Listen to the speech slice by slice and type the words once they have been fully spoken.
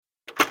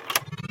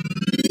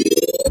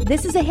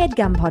This is a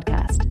HeadGum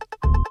podcast.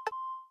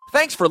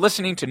 Thanks for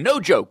listening to No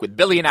Joke with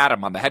Billy and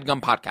Adam on the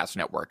HeadGum Podcast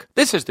Network.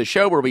 This is the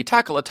show where we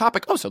tackle a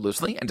topic oh so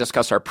loosely and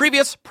discuss our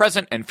previous,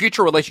 present, and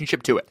future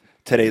relationship to it.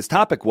 Today's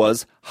topic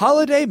was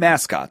holiday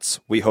mascots.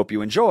 We hope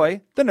you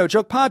enjoy the No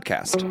Joke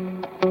Podcast.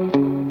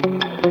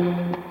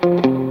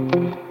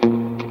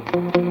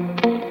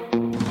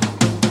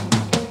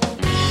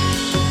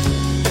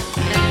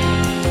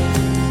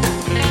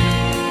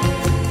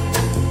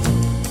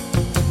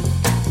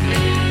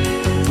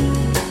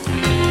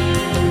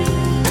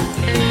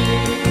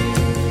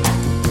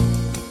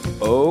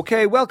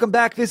 Okay, welcome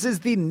back. This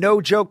is the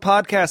No Joke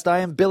Podcast. I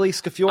am Billy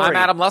Scafiore. I'm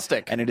Adam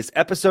Lustig. And it is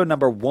episode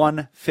number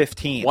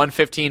 115.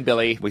 115,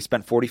 Billy. We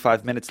spent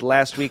 45 minutes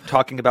last week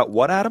talking about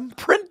what, Adam?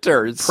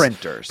 Printers.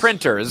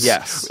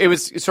 Yes. It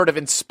was sort of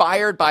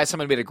inspired by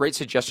someone who made a great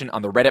suggestion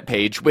on the Reddit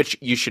page, which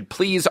you should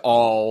please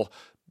all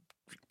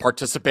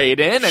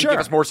participate in and Sure. give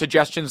us more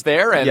suggestions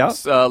there and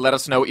let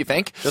us know what you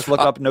think. Just look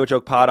up No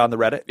Joke Pod on the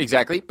Reddit.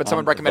 Exactly. But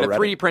someone recommended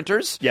 3D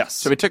printers. Yes.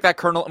 So we took that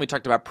kernel and we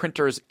talked about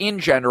printers in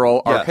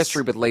general, our Yes.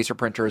 history with laser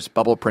printers,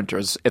 bubble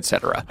printers,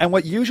 etc. And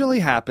what usually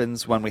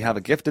happens when we have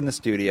a gift in the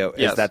studio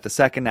is that the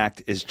second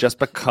act is just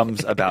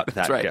becomes about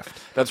that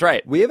gift. That's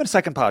right. We have a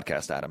second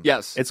podcast, Adam.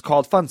 Yes. It's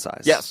called Fun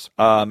Size. Yes.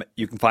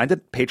 You can find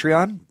it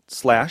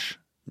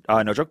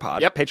Patreon/No Joke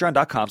Pod. Yep.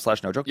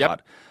 Patreon.com/No Joke Yep.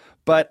 Pod.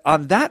 But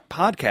on that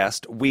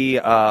podcast, we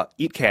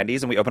eat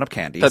candies and we open up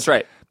candies. That's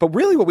right. But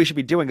really what we should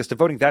be doing is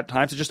devoting that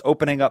time to just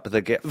opening up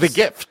the gifts. The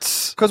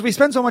gifts. Because we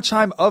spend so much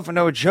time of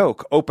No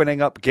Joke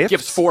opening up gifts.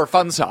 Gifts for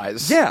Fun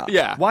Size. Yeah.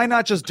 Yeah. Why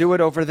not just do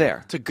it over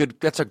there?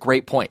 That's a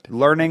great point.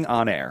 Learning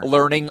on air.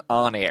 Learning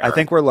on air. I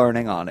think we're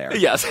learning on air.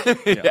 Yes.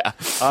 Yeah.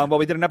 Well,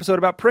 we did an episode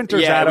about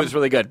printers, Yeah, Adam. it was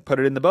really good. Put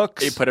it in the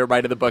books. You put it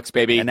right in the books,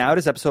 baby. And now it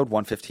is episode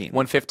 115.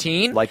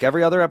 115. Like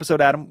every other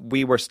episode, Adam,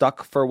 we were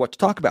stuck for what to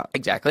talk about.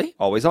 Exactly.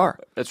 Always are.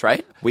 That's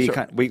right.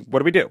 What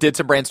do we do? Did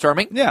some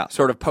brainstorming. Yeah.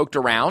 Sort of poked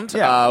around.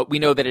 Yeah. We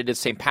know that it is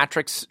St.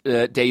 Patrick's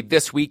Day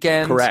this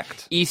weekend.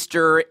 Correct.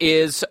 Easter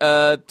is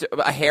a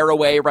hair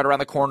away, right around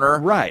the corner.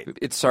 Right.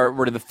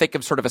 We're in the thick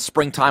of sort of a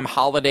springtime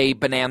holiday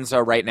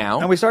bonanza right now.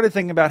 And we started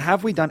thinking about,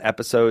 have we done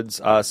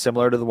episodes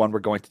similar to the one we're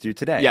going to do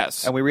today?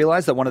 Yes. And we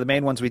realized that one of the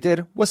main ones we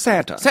did was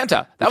Santa.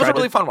 That was a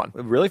really fun one.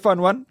 A really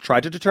fun one.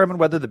 Tried to determine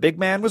whether the big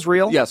man was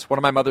real. Yes, one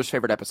of my mother's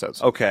favorite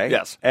episodes. Okay.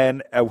 Yes.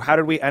 And how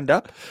did we end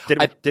up?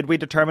 Did we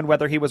determine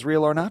whether he was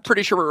real or not?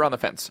 Pretty sure we were on the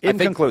fence.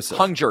 Inconclusive. I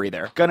think hung jury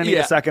there. Gonna need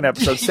a second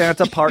episode.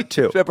 Santa Part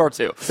 2. Part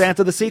 2.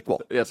 Santa the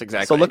sequel. Yes,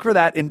 exactly. So look for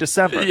that in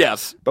December.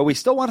 Yes. But we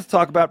still wanted to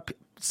talk about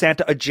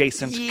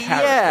Santa-adjacent characters.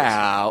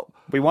 Yeah.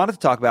 We wanted to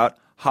talk about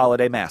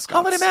holiday mascots.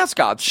 Holiday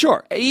mascots.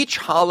 Sure. Each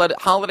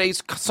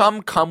holidays,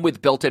 some come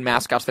with built-in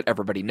mascots that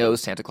everybody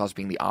knows, Santa Claus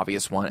being the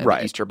obvious one, and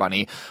the Easter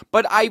Bunny.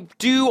 But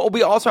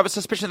we also have a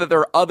suspicion that there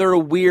are other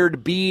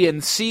weird B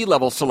and C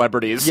level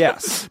celebrities.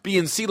 Yes. B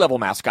and C level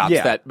mascots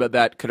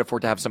that could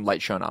afford to have some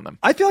light shown on them.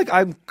 I feel like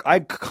I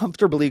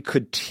comfortably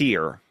could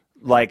tier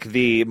like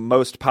the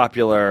most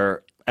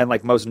popular and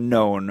like most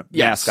known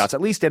mascots, at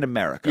least in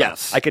America.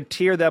 Yes. I could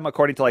tier them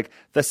according to like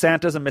the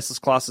Santas and Mrs.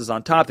 Clauses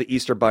on top, the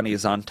Easter Bunny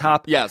is on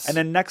top. Yes. And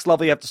then next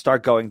level you have to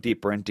start going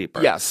deeper and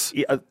deeper. Yes.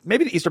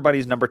 Maybe the Easter Bunny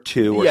is number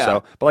 2 or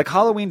so, but like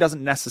Halloween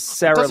doesn't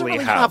necessarily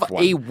have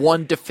one.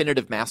 one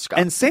definitive mascot.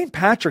 And St.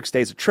 Patrick's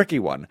Day is a tricky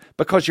one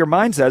because your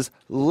mind says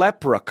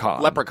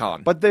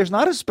leprechaun. But there's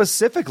not a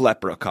specific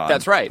leprechaun.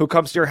 That's right. Who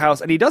comes to your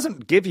house, and he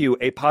doesn't give you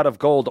a pot of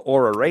gold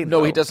or a rainbow.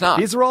 No, he does not.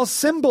 These are all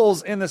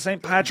symbols in the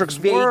St. Patrick's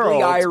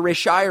world. Vaguely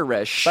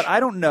Irish. But I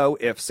don't know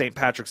if St.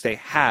 Patrick's Day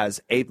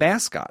has a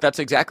mascot. That's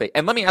exactly.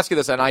 And let me ask you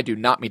this, and I do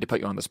not mean to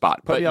put you on the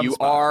spot, but you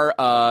are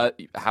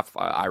half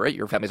Irish.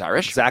 Your family's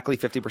Irish. Exactly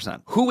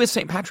 50%. Who is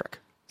St. Patrick?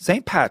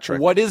 St.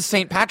 Patrick. What is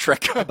St.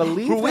 Patrick? I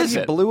believe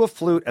he blew a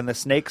flute and the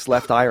snakes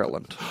left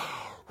Ireland.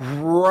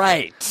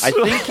 Right.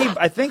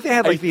 I think they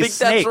had like these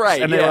snakes,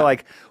 and they were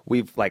like,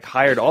 we've like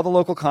hired all the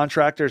local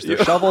contractors. Their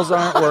shovels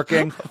aren't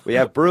working. We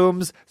have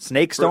brooms.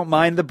 Snakes don't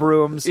mind the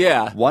brooms.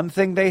 Yeah. One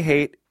thing they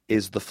hate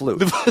is the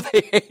flute.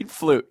 They hate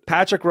flute.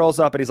 Patrick rolls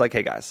up and he's like,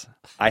 hey guys,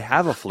 I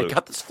have a flute. I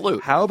got this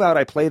flute. How about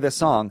I play this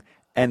song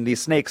and the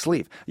snakes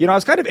leave? You know, I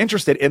was kind of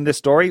interested in this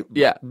story.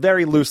 Yeah.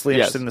 Very loosely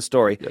interested in the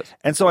story. Yes.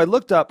 And so I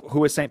looked up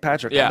who is St.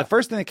 Patrick. Yeah. And the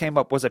first thing that came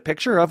up was a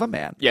picture of a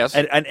man. Yes.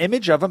 An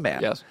image of a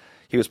man. Yes.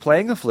 He was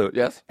playing a flute.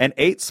 Yes. And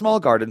 8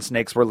 small garden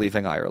snakes were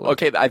leaving Ireland.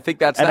 Okay, I think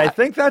that's I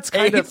think that's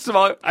kind of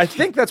small. I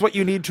think that's what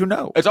you need to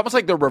know. It's almost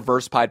like the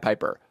reverse Pied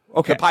Piper.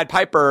 Okay. The Pied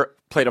Piper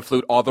played a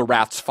flute, all the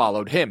rats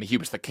followed him. He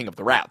was the king of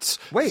the rats.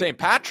 Wait. St.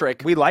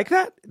 Patrick. We like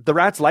that? The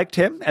rats liked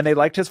him and they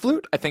liked his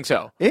flute? I think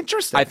so.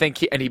 Interesting. I think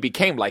he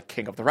became like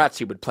king of the rats.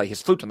 He would play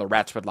his flute and the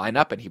rats would line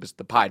up and he was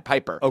the Pied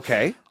Piper.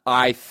 Okay.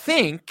 I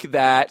think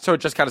that, so it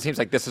just kind of seems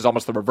like this is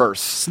almost the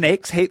reverse.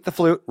 Snakes hate the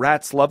flute,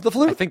 rats love the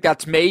flute? I think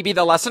that's maybe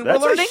the lesson That's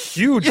we're learning. a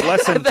huge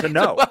lesson to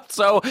know.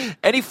 So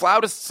any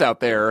flautists out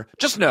there,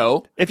 just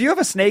know. If you have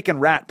a snake and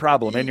rat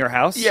problem in your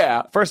house,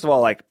 Yeah. first of all,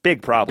 like,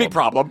 big problem. Big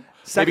problem.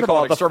 Second of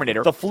all,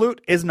 the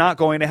flute is not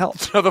going to help.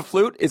 So the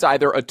flute is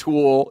either a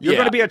tool. You're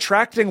going to be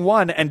attracting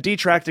one and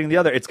detracting the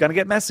other. It's going to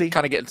get messy.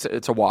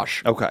 It's a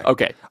wash.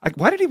 Okay.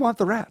 Why did he want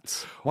the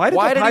rats? Why did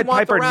the Pied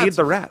Piper need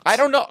the rats? I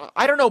don't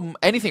know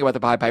anything about the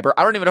Pied Piper.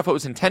 I don't even know if it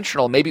was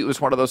intentional. Maybe it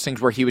was one of those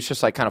things where he was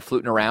just like kind of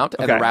fluting around,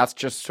 and the rats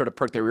just sort of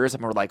perked their ears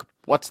up and were like,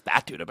 "What's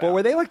that dude about?" Well,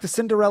 were they like the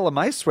Cinderella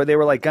mice, where they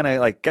were like gonna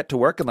like get to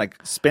work and like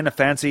spin a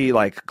fancy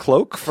like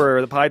cloak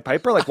for the Pied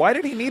Piper? Like, why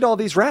did he need all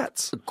these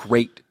rats?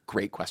 Great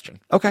question.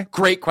 Okay,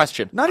 great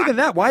question. Not even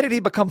that. Why did he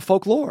become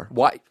folklore?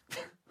 Why?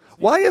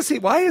 Why is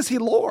he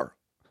lore?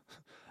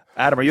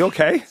 Adam, are you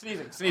okay?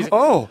 Sneezing.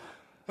 Oh,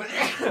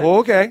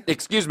 okay.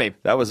 Excuse me.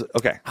 That was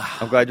okay.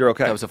 I'm glad you're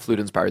okay. That was a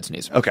flute-inspired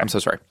sneeze. Okay, I'm so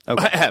sorry.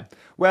 Okay.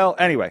 Well,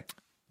 anyway.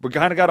 We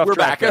kind of got off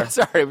track there.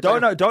 Sorry.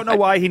 Don't know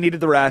why he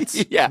needed the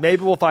rats. Yeah.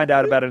 Maybe we'll find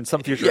out about it in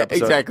some future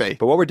episode. Exactly.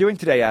 But what we're doing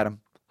today,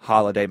 Adam,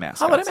 holiday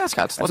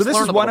mascots. So this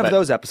is one of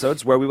those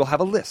episodes where we will have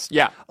a list.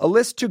 Yeah. A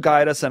list to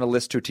guide us and a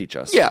list to teach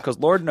us. Yeah. Because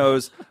Lord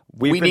knows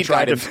we need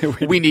guidance.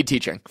 We need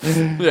teaching.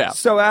 Yeah.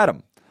 So,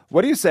 Adam,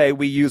 what do you say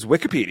we use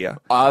Wikipedia?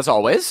 As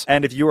always.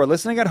 And if you are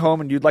listening at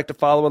home and you'd like to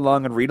follow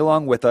along and read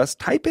along with us,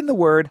 type in the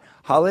word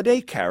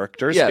holiday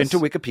characters into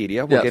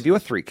Wikipedia. We'll give you a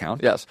 3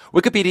 count. Yes.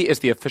 Wikipedia is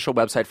the official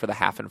website for the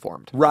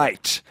half-informed.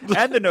 Right.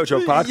 And the No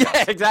Joke Podcast.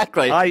 Yeah,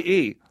 exactly.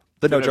 I.e.,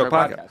 the No Joke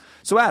Podcast.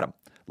 So, Adam,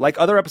 like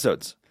other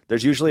episodes,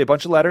 there's usually a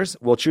bunch of letters.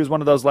 We'll choose one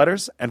of those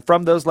letters. And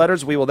from those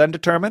letters, we will then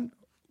determine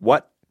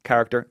what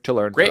character to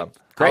learn from.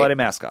 Holiday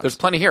mascots. There's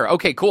plenty here.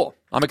 Okay, cool.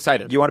 I'm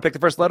excited. You want to pick the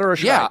first letter or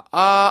should I?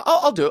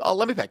 I'll do it.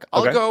 Let me pick.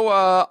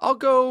 I'll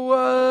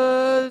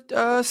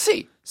go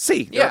C.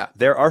 C. Yeah.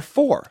 There are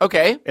 4.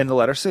 Okay. In the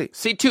letter C.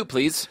 C2,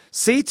 please.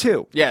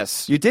 C2.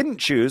 Yes. You didn't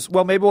choose.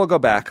 Well, maybe we'll go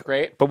back.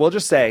 Great. But we'll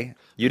just say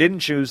you didn't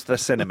choose the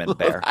cinnamon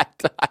bear.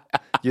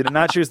 You did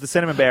not choose the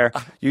cinnamon bear.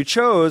 You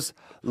chose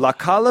La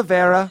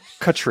Calavera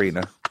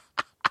Katrina.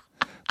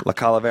 La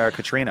Calavera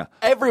Katrina.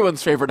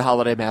 Everyone's favorite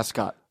holiday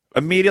mascot.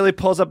 Immediately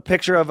pulls up a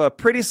picture of a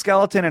pretty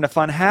skeleton in a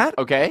fun hat.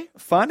 Okay.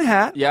 Fun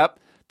hat. Yep.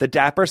 The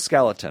dapper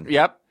skeleton.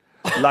 Yep.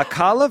 La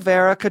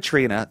Calavera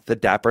Katrina, the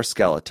dapper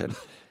skeleton,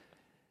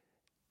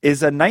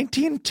 is a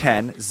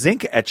 1910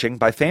 zinc etching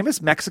by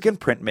famous Mexican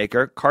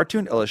printmaker,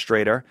 cartoon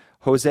illustrator,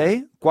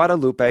 Jose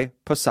Guadalupe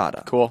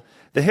Posada. Cool.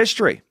 The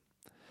history.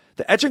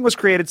 The etching was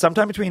created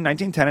sometime between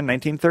 1910 and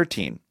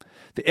 1913.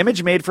 The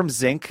image made from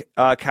zinc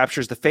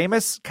captures the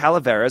famous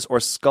calaveras or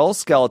skull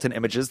skeleton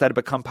images that had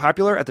become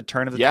popular at the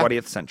turn of the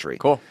 20th century.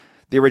 Cool.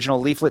 The original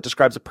leaflet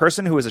describes a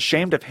person who is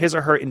ashamed of his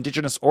or her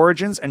indigenous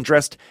origins and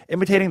dressed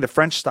imitating the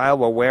French style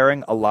while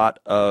wearing a lot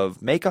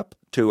of makeup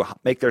to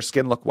make their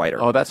skin look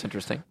whiter. Oh, that's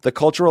interesting. The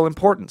cultural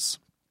importance.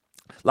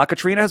 La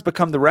Catrina has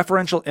become the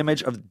referential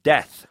image of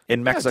death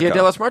in Mexico. Dia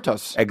de los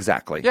Muertos.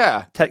 Exactly.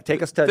 Yeah.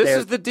 Take us to... This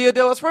is the Dia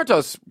de los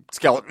Muertos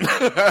skeleton.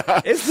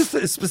 Is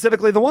this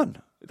specifically the one?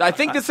 I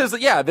think this is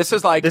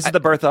like... This is the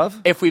birth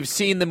of? If we've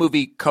seen the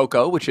movie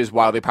Coco, which is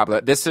wildly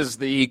popular, this is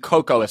the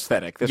Coco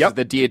aesthetic. This is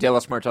the Dia de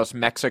los Muertos,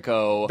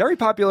 Mexico. Very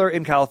popular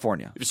in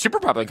California.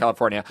 Super popular in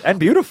California. And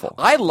beautiful.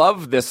 I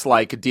love this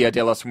like Dia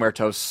de los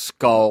Muertos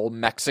skull,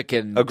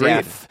 Mexican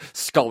death,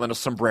 skull in a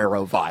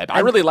sombrero vibe.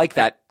 I really like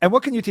that. And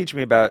what can you teach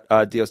me about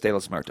Dios de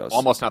los Muertos?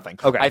 Almost nothing.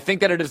 Okay. I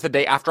think that it is the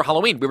day after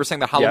Halloween. We were saying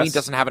that Halloween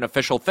doesn't have an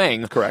official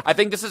thing. Correct. I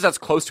think this is as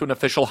close to an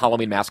official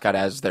Halloween mascot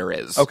as there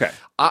is. Okay.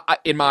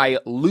 In my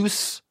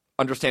loose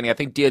understanding, I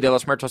think Dia de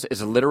los Muertos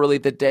is literally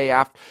the day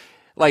after.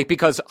 Like,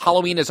 because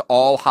Halloween is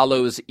All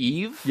Hallows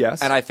Eve.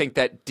 Yes. And I think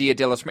that Dia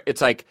de los Muertos,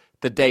 it's like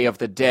the Day of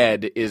the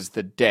Dead is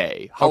the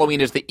day. Halloween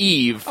is the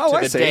eve to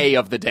the Day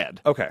of the Dead.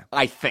 Okay.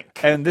 I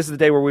think. And this is the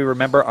day where we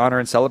remember, honor,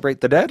 and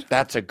celebrate the dead?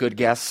 That's a good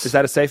guess. Is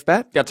that a safe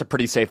bet? That's a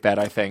pretty safe bet,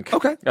 I think.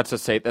 Okay. That's a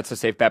safe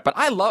bet. But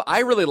I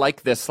really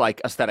like this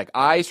like aesthetic.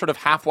 I sort of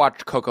half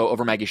watched Coco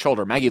over Maggie's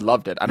shoulder. Maggie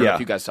loved it. I don't know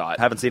if you guys saw it.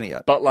 Haven't seen it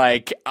yet. But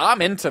like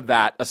I'm into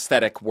that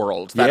aesthetic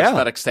world, that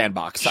aesthetic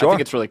sandbox. Sure. I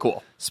think it's really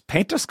cool.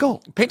 Paint a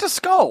skull. Paint a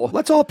skull.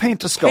 Let's all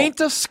paint a skull.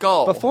 Paint a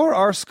skull. Before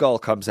our skull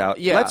comes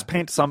out, let's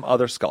paint some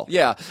other skull.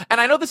 Yeah. And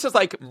I know this is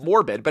like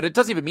morbid, but it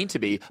doesn't even mean to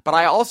be. But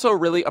I also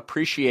really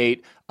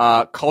appreciate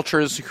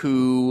cultures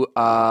who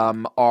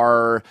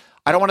are,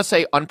 I don't want to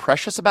say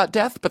unprecious about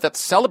death, but that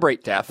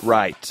celebrate death.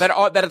 Right.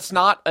 That it's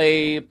not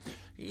a...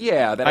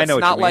 Yeah, that it's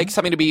not like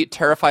something to be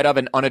terrified of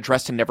and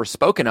unaddressed and never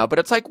spoken of, but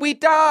it's like, we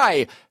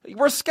die.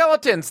 We're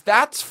skeletons.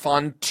 That's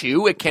fun,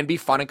 too. It can be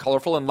fun and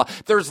colorful, and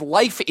there's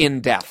life in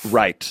death.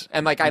 Right.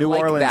 And I New like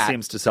Orleans that.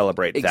 seems to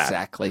celebrate that.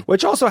 Exactly.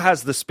 Which also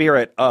has the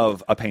spirit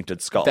of a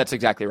painted skull. That's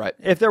exactly right.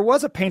 If there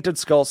was a painted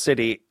skull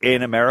city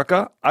in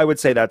America, I would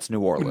say that's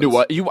New Orleans. I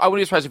wouldn't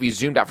be surprised if you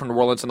zoomed out from New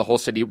Orleans and the whole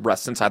city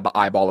rests inside the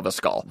eyeball of a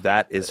skull.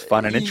 That is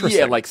fun and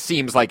interesting. Yeah,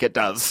 seems like it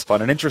does.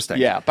 Fun and interesting.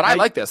 Yeah, but I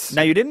like this.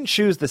 Now, you didn't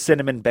choose the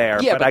cinnamon bear,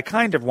 but I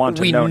kind of want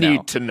to know now. We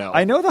need to know.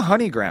 I know the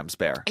honeygrams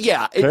bear.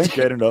 Yeah. Can't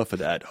get enough of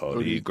that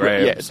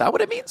honeygrams. Yeah, is that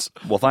what it means?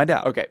 We'll find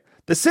out. Okay.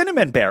 The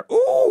cinnamon bear.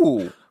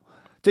 Ooh.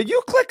 Did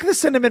you click the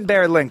Cinnamon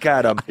Bear link,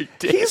 Adam? I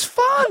did. He's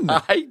fun.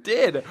 I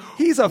did.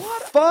 He's a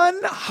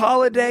fun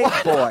holiday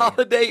What boy.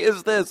 holiday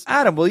is this?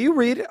 Adam, will you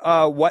read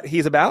what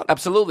he's about?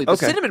 Absolutely. The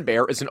Okay. Cinnamon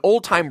Bear is an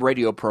old-time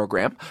radio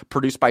program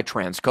produced by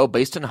Transco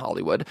based in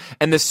Hollywood,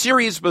 and the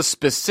series was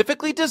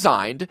specifically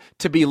designed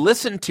to be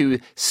listened to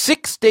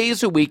 6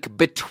 days a week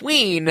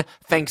between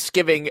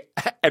Thanksgiving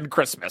and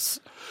Christmas.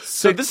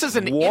 So this is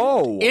an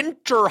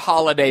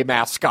inter-holiday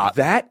mascot.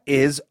 That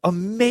is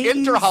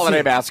amazing.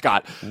 Inter-holiday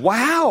mascot.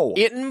 Wow.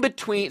 In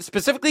between,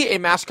 specifically a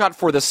mascot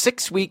for the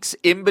 6 weeks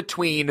in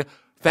between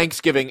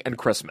Thanksgiving and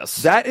Christmas.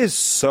 That is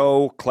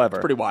so clever.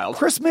 Pretty wild.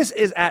 Christmas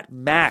is at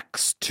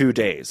max 2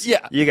 days.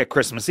 Yeah. You get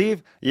Christmas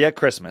Eve, you get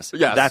Christmas.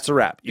 Yes. That's a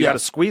wrap. You Yes. got to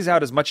squeeze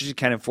out as much as you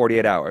can in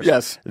 48 hours.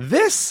 Yes.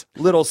 This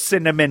little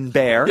cinnamon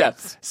bear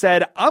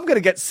said, I'm going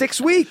to get 6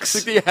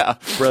 weeks. Yeah.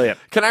 Brilliant.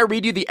 Can I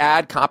read you the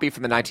ad copy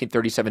from the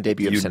 1937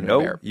 debut of Cinnamon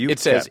Bear? It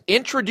says,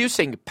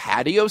 introducing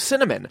Patio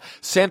Cinnamon,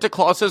 Santa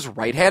Claus's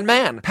right-hand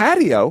man.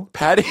 Patio?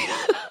 Patty.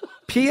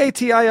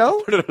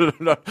 P-A-T-I-O?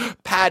 No.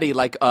 Patty,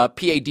 like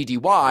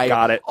P-A-D-D-Y.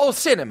 Got it. Oh,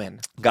 cinnamon.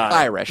 Got it.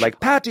 Irish.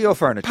 Like patio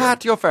furniture.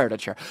 Patio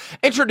furniture.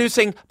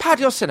 Introducing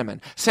Patio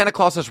Cinnamon, Santa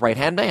Claus's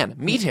right-hand man.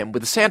 Meet him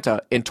with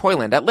Santa in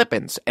Toyland at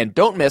Lipin's. And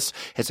don't miss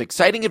his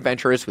exciting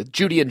adventures with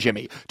Judy and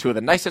Jimmy, two of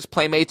the nicest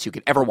playmates you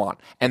could ever want.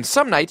 And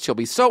some nights you'll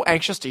be so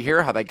anxious to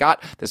hear how they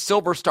got the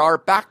silver star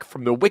back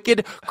from the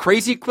wicked,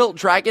 crazy quilt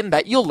dragon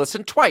that you'll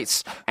listen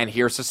twice. And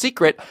here's the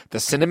secret. The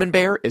Cinnamon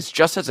Bear is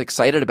just as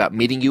excited about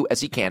meeting you as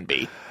he can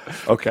be.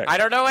 Okay. I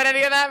don't know what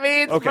any of that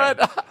means,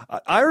 but...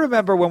 I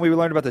remember when we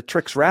learned about the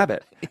Trix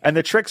Rabbit, and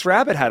the Trix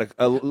Rabbit had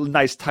a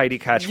nice, tidy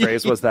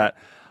catchphrase was that,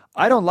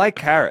 I don't like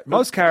carrots.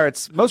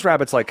 Most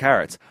rabbits like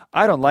carrots.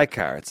 I don't like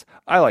carrots.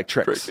 I like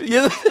tricks.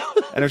 Yeah.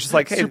 And it was just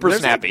like, hey, super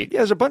snappy.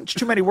 There's a bunch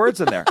too many words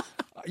in there.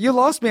 You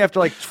lost me after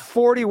like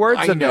 40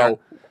 words in there.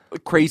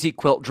 Crazy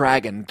quilt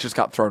dragon just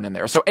got thrown in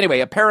there. So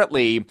anyway,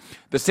 apparently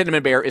the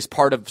Cinnamon Bear is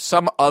part of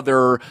some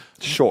other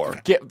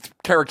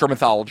character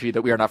mythology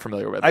that we are not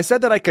familiar with. I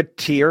said that I could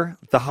tier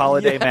the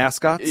holiday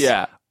mascots.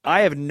 Yeah.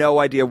 I have no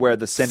idea where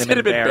the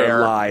Cinnamon Bear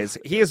lies.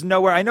 He is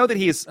nowhere. I know that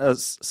he's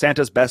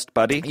Santa's best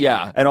buddy.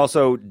 Yeah. And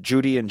also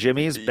Judy and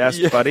Jimmy's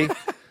best buddy.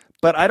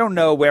 But I don't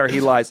know where he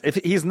lies. If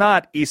he's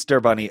not Easter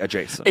Bunny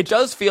adjacent. It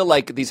does feel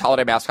like these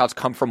holiday mascots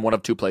come from one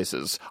of two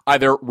places.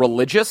 Either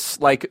religious,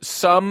 like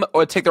some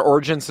or take their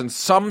origins in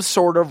some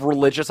sort of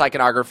religious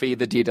iconography,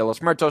 the Dia de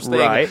los Muertos thing,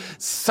 right.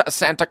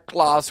 Santa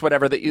Claus,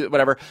 whatever.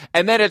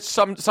 And then it's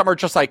some are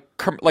just like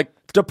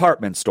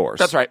department stores.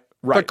 That's right.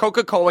 Right. The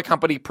Coca-Cola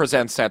Company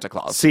presents Santa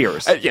Claus.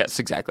 Sears. Yes,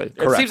 exactly.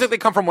 Correct. It seems like they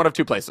come from one of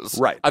two places.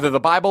 Right. Either the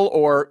Bible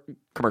or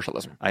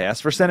commercialism. I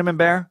asked for Cinnamon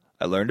Bear.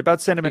 I learned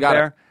about Cinnamon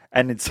Bear.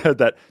 And it said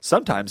that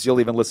sometimes you'll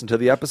even listen to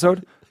the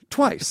episode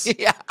twice.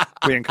 Yeah.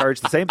 We encourage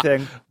the same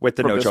thing with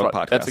the No Joke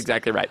podcast. That's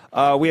exactly right.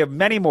 We have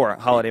many more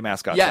holiday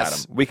mascots,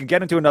 Yes. Adam. We could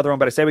get into another one,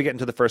 but I say we get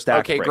into the first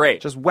act break. Okay,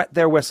 great. Just wet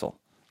their whistle.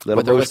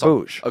 Little boosh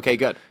boosh. Okay,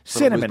 good.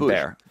 Cinnamon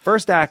Bear.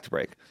 First act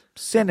break.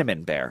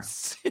 Cinnamon Bear.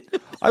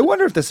 I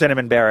wonder if the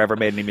Cinnamon Bear ever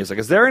made any music.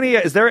 Is there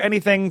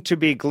anything to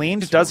be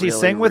gleaned? Does he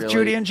sing with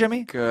Judy and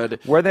Jimmy? Good.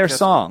 Were there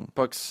song?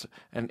 Books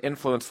and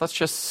influence. Let's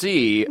just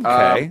see.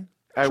 Okay.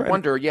 I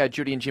wonder,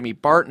 Judy and Jimmy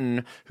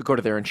Barton, who go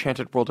to their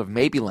enchanted world of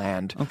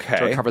Maybeland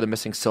to recover the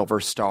missing silver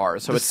star.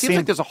 So it seems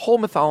like there's a whole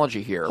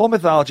mythology here. Whole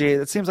mythology.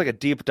 It seems like a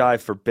deep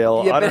dive for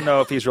Bill. I don't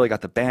know if he's really got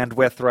the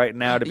bandwidth right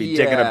now to be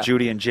digging up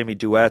Judy and Jimmy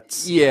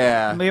duets.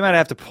 Yeah. We might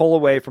have to pull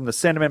away from the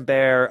Cinnamon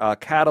Bear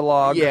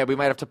catalog. Yeah, we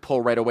might have to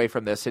pull right away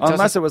from this.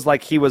 Unless it was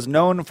like he was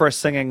known for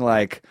singing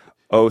like,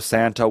 "Oh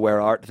Santa, where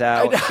art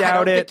thou?" I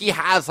don't think he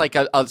has like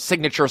a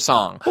signature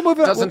song.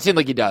 Doesn't seem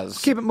like he does.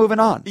 Keep it moving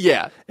on.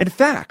 Yeah. In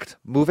fact,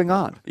 moving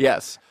on.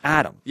 Yes.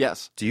 Adam.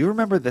 Yes. Do you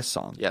remember this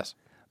song? Yes.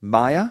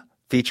 Maya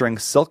featuring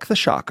Silk the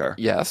Shocker.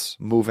 Yes.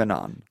 Moving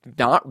on.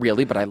 Not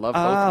really, but I love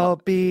both. I'll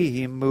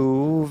be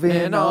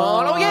moving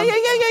on. Oh,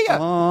 yeah.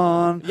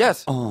 On.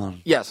 Yes.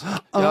 On. Yes.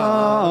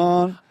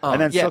 On.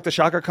 And then Silk the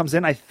Shocker comes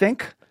in, I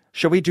think.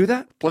 Should we do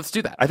that? Let's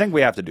do that. I think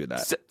we have to do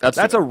that.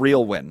 That's a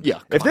real win. Yeah.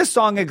 If this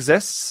song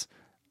exists,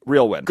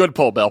 real win. Good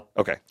pull, Bill.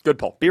 Okay. Good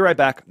pull. Be right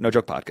back. No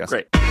Joke Podcast.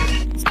 Great.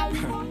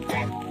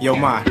 Yo,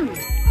 Ma.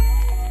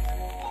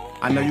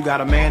 I know you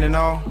got a man and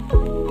all,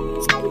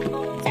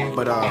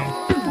 but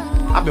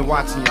I've been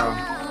watching y'all,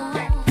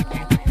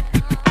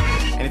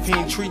 and if he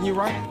ain't treating you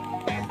right,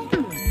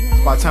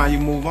 it's about time you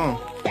move on.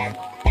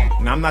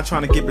 And I'm not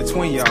trying to get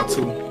between y'all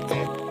two,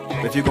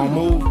 but if you're gonna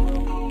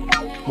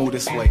move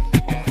this way.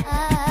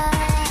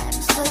 I'm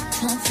so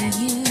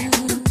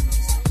confused.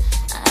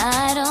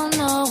 I don't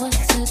know what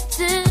to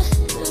do.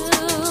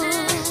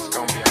 It's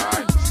gonna be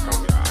alright.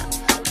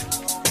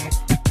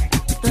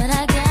 But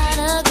I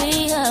gotta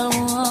be a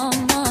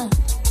woman.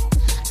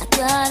 I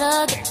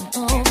gotta get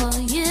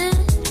over you.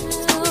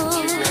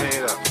 Keep your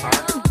head up,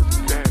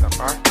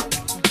 alright?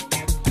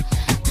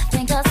 I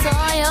think I saw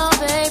your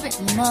baby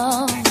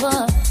mother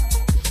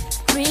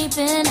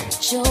creeping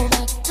at your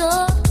back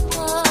door.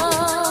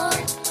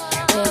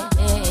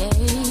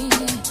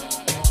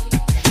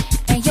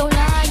 And your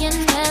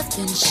lioness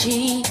been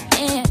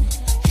cheating,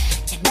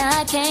 and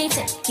I can't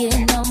take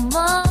it no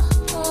more.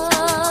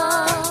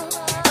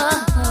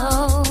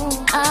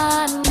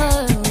 I'm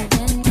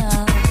moving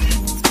on.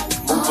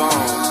 Move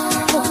on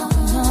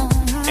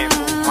and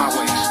move my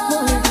way.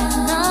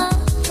 Moving on.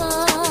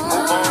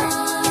 Move on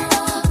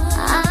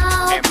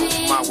I'll and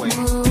move my way.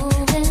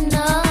 moving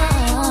on.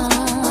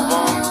 Move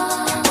on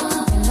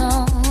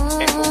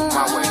and move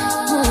my way.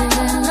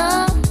 Moving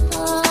on.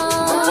 Move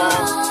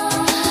on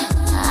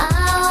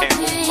I'll and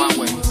move my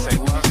way. Say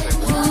what? Say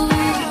what?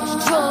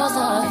 draw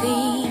the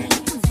lead.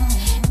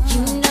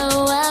 You know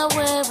I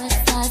wear a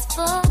size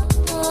 4.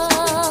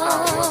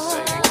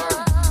 Say what?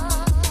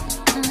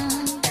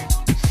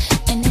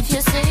 And if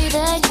you say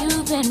that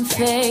you've been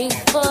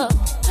faithful,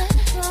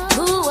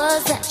 who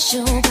was at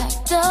your back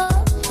door?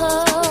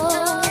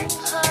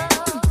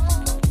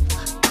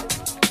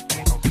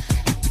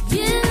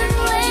 You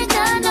ain't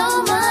got no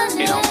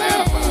money. It don't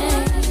matter,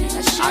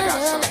 I got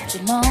should've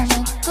you long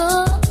ago.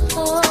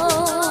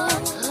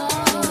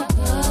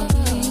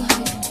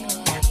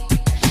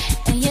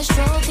 And your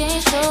stroke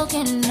ain't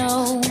stroking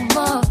no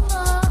more.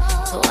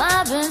 So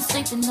I've been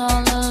sleeping all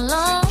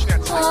alone. You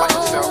gotta sleep by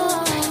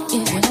yourself.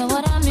 If you know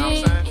what I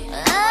mean.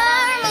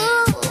 I'm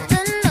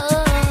moving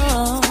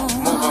on.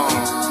 Move on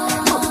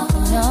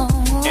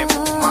and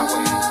move my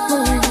way.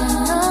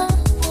 Moving on.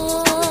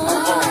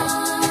 Move on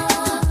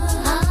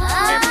and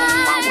move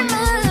my way.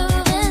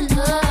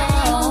 Moving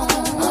on.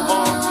 Move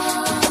on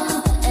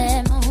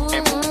And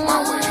and move my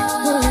way.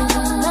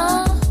 moving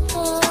on.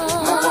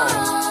 Move on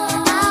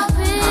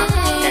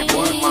and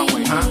move my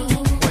way. Huh?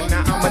 Well,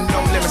 now I'm a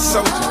no-limit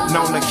soldier,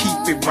 known to keep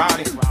it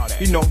rowdy.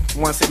 You know,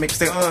 once it makes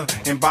it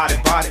and body.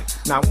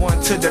 Now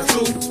 1 to the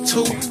 2,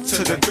 2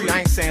 to the 3. I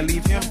ain't saying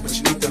leave him, but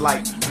you need to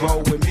like roll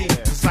with me.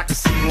 Cause I can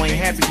see you ain't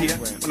happy here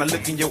when I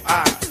look in your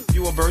eye.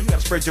 You a bird, you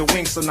gotta spread your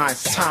wings so now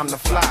it's time to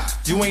fly.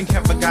 You ain't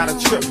ever got a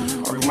trip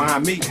or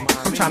remind me.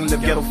 I'm trying to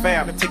live ghetto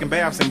fab, taking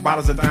baths in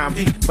bottles of Dime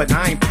P. But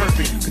I ain't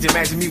perfect. Could you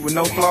imagine me with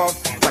no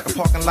flaws? Like a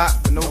parking lot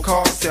with no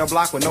cars, cell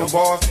block with no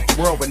bars,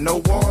 world with no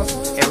walls,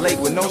 and lake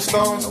with no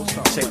stars.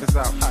 Check this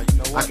out.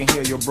 I can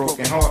hear your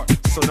broken heart.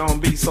 So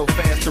don't be so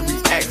fast to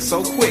react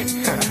so quick.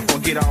 Or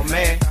get all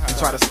mad and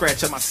try to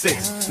scratch up my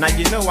 6. Now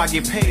you know I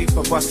get paid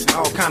for busting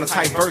all kind of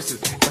tight verses.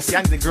 But see,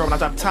 I need a girl when I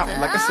drop top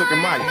like a Silk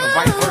and Maya, or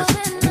vice versa.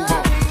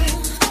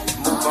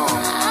 Move on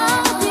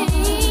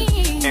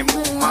and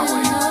move my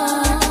way.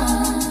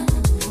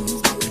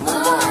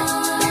 Move on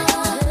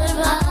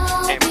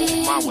and move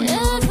my way.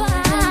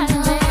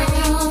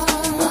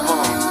 Move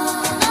on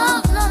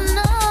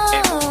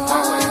and move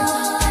my way.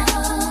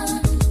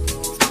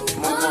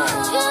 Move on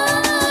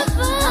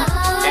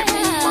and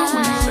move my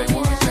way. Say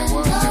what? Say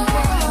what? Say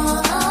what?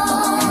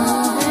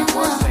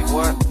 What? Say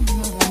what?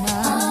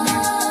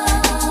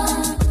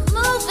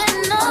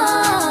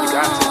 You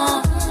got to do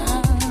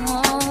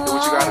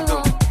what you gotta do.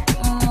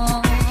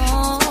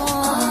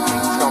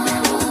 It's gonna be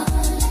cool.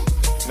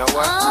 You know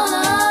what?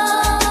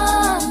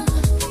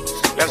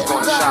 Let's go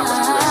on the shop.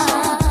 Let's do that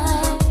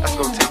something. Let's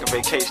go take a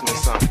vacation or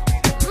something.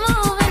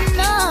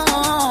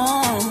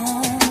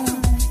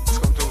 Let's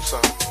go do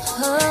something.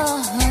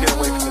 Get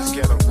away from this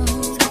ghetto. You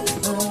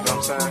know what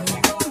I'm saying?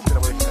 Get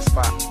away from this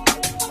spot.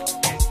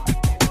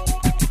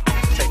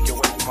 Take you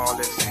away from all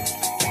this.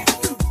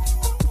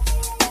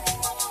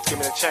 Give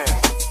me a chance.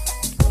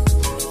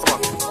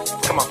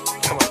 Come on.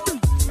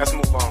 Let's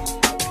move on.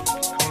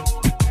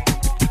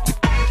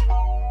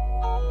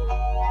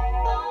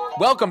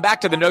 Welcome back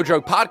to the No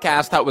Joke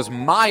Podcast. That was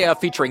Maya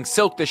featuring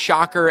Silk the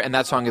Shocker, and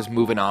that song is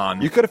Moving On.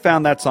 You could have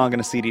found that song in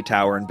a CD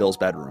tower in Bill's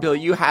bedroom. Bill,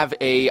 you have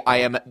I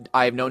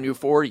have known you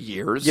for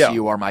years. Yeah.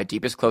 You are my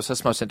deepest,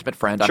 closest, most intimate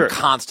friend. Sure. I'm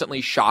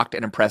constantly shocked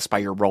and impressed by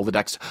your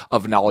Rolodex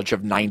of knowledge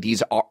of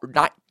 90s,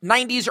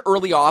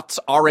 early aughts,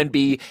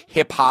 R&B,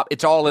 hip-hop.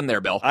 It's all in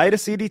there, Bill. I had a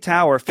CD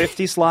tower,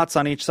 50 slots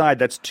on each side.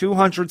 That's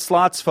 200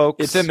 slots,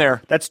 folks. It's in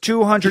there. That's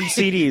 200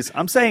 CDs.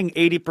 I'm saying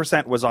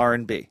 80% was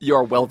R&B.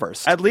 You're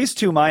well-versed. At least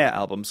 2 Maya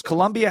albums.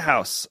 Columbia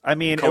House. I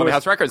mean, Columbia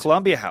House Records.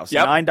 Columbia House.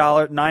 Yep.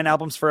 $9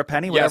 albums for a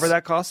penny, whatever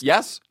that costs.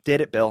 Yes.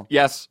 Did it, Bill.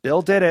 Yes.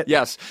 Bill did it.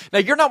 Yes. Now,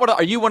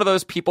 are you one of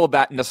those people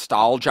that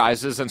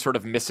nostalgizes and sort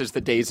of misses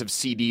the days of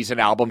CDs and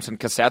albums and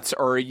cassettes,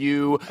 or are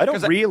you... I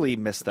don't really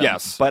miss them.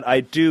 Yes. But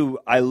I do.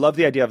 I love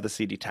the idea of the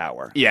CD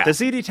tower. Yeah. The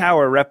CD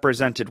tower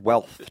represented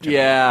wealth to me.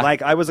 Yeah.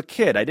 Like, I was a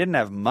kid. I didn't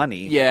have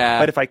money. Yeah.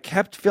 But if I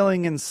kept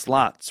filling in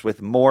slots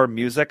with more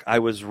music, I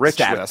was rich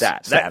with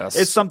that. Status.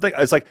 It's something...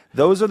 It's like,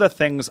 those are the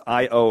things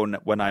I own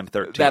when I'm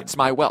 13. That's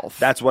my wealth.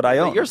 That's what I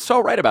own. You're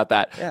so right about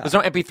that. Yeah. There's no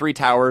MP3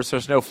 towers.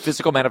 There's no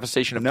physical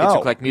manifestation of kids No.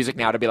 who collect music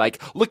now to be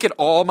like, look at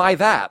all my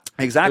that.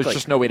 Exactly. There's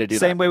just no way to do that.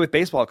 Same way with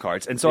baseball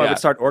cards. And so I Yeah. would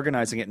start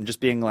organizing it and just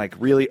being like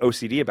really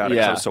OCD about it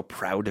because I was so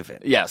proud of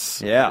it.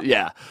 Yes. Yeah.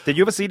 Yeah. Did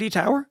you have a CD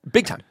tower?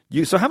 Big time.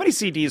 So how many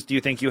CDs do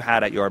you think you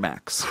had at your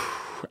max?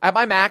 At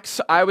my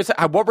max, I was,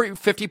 what were you,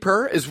 50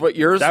 per is what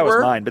yours That were?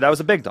 was mine, but that was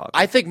a big dog.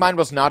 I think mine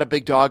was not a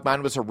big dog.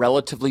 Mine was a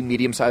relatively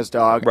medium-sized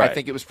dog. Right. I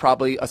think it was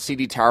probably a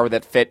CD tower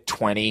that fit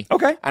 20.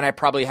 Okay. And I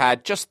probably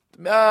had just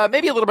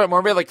maybe a little bit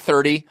more, maybe like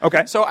 30.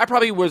 Okay. So I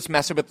probably was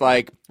messing with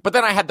like But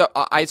then I had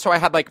I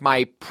had like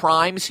my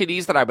prime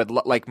CDs that I would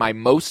like my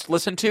most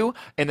listen to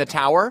in the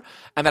tower,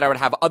 and then I would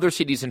have other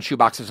CDs in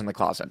shoeboxes in the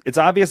closet. It's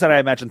obvious that I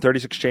imagine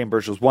 36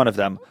 Chambers was one of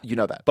them. You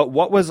know that. But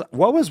what was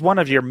one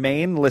of your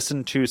main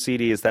listen to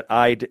CDs that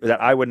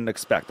I wouldn't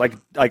expect? Like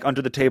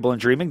Under the Table and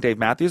Dreaming, Dave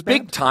Matthews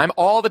Band? Big time.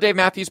 All the Dave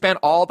Matthews Band,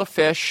 all the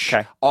Fish,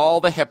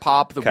 all the hip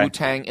hop, the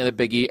Wu-Tang and the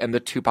Biggie and the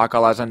Tupac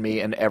All Eyes on Me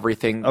and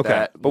everything.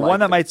 Okay. But one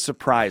that might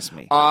surprise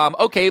me.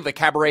 Okay, the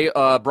Cabaret,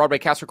 Broadway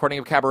cast recording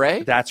of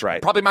Cabaret. That's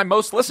right. Probably my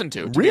most listened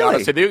to Really? be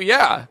honest with you.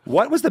 Yeah.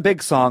 What was the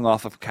big song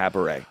off of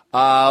Cabaret?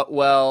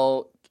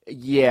 Well,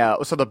 yeah.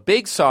 So the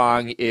big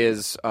song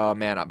is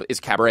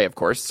Cabaret, of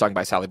course, sung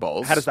by Sally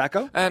Bowles. How does that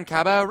go? And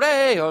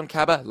Cabaret on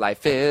Cabaret,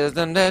 life is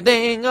a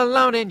ding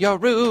alone in your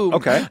room.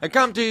 Okay. And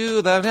come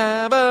to the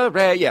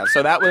Cabaret. Yeah,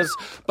 so that was,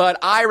 but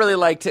I really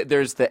liked it.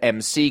 There's the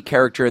MC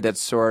character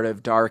that's sort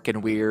of dark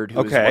and weird,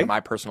 who's one of my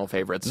personal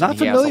favorites. Not and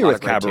he has familiar a lot with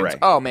of great Cabaret. tunes.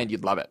 Oh, man,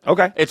 you'd love it.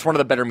 Okay. It's one of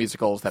the better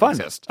musicals that Fun.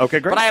 exist. Okay,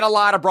 great. But I had a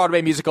lot of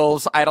Broadway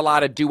musicals. I had a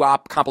lot of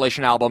doo-wop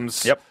compilation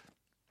albums. Yep.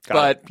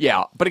 But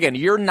again,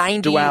 you're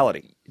 90.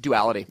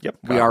 Duality. Yep.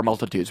 We are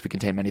multitudes. We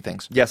contain many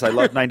things. Yes, I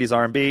love 90s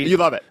R&B. You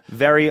love it.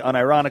 Very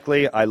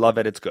unironically, I love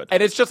it. It's good.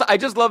 And I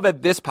just love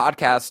that this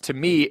podcast, to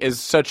me, is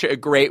such a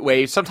great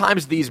way.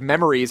 Sometimes these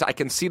memories, I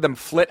can see them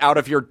flit out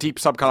of your deep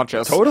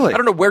subconscious. Totally. I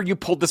don't know where you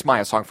pulled this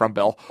Maya song from,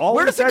 Bill.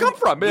 Where does it come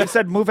from? You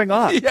said moving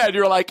on. Yeah, and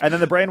you're like... And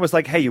then the brain was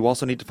like, hey, you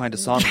also need to find a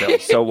song, Bill.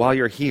 So while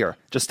you're here,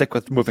 just stick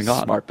with moving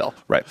on. Smart, Bill.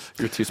 Right.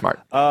 You're too smart.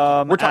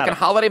 We're We're talking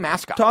holiday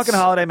mascots. Talking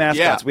holiday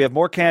mascots. Yeah. We have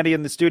more candy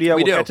in the studio.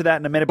 We We'll do. get to that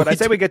in a minute, but I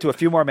say we get to a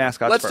few more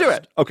mascots Let's first. do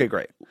it. Okay,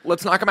 great.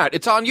 Let's knock them out.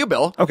 It's on you,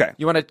 Bill. Okay.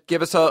 You want to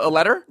give us a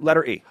letter?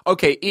 Letter E.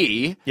 Okay,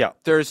 E. Yeah.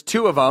 There's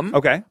two of them.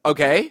 Okay.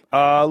 Okay.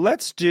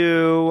 Let's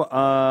do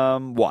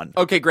one.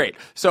 Okay, great.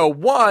 So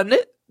one,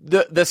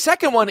 the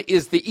second one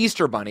is the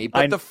Easter Bunny,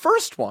 but the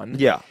first one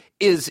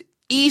is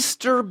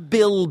Easter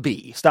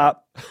Bilby.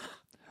 Stop.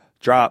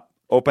 Drop.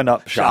 Open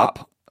up.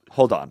 Shop.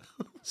 Hold on.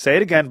 Say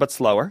it again, but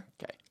slower.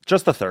 Okay.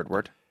 Just the third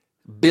word.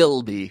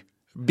 Bilby.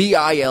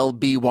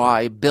 Bilby.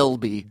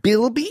 Bilby.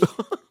 Bilby?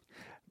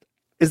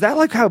 Is that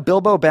like how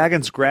Bilbo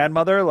Baggins'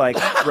 grandmother refers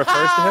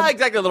to him?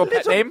 Exactly, a little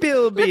pet name.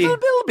 Bilby. Little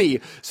Bilby.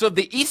 So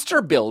the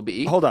Easter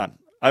Bilby. Hold on.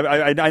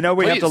 I know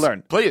we have to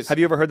learn. Please. Have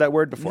you ever heard that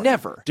word before?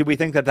 Never. Do we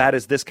think that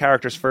is this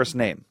character's first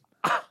name?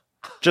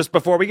 Just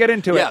before we get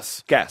into Yes.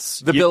 it, guess.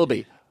 The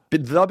Bilby.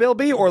 The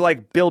Bilby or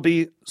like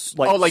Bilby like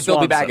Swanson?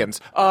 Bilby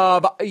Baggins.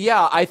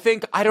 Yeah,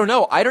 I don't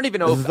know. I don't even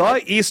know if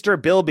The Easter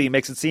Bilby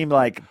makes it seem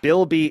like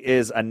Bilby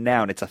is a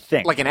noun. It's a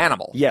thing. like an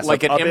animal. Yes,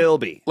 like a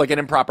Bilby. Like an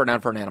improper noun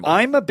for an animal.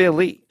 I'm a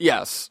Billy.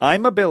 Yes.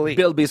 I'm a Billy.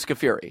 Bilby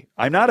Scafuri.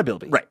 I'm not a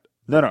Bilby. Right.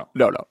 No.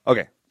 No.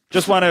 Okay. I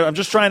just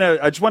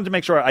wanted to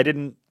make sure I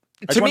didn't.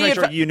 I just want to make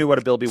sure you knew what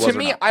a Bilby was. To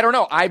me, I don't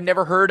know. I've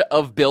never heard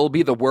of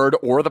Bilby, the word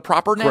or the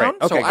proper noun. Great.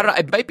 Okay, so I don't know.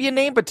 It might be a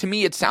name, but to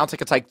me, it sounds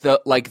like it's like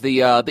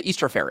the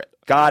Easter ferret.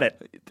 Got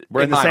it.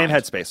 We're in the my same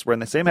mind.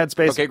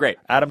 headspace. Okay, great.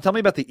 Adam, tell me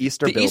about the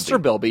Easter Bilby. The Easter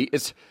Bilby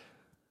is.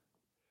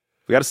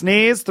 We got to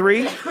sneeze.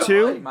 3,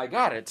 2. Oh my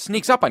God! It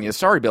sneaks up on you.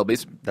 Sorry,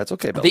 Bilbies. That's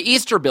okay, Bill. The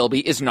Easter Bilby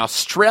is an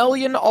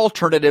Australian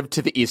alternative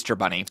to the Easter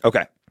Bunny.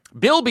 Okay.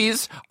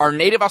 Bilbies are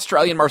native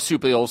Australian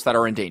marsupials that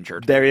are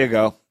endangered. There you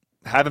go.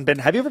 Have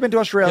you ever been to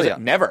Australia?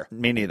 Never.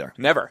 Me neither.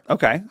 Never.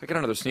 Okay. I got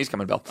another sneeze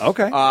coming, Bill.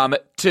 Okay.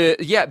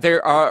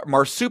 There are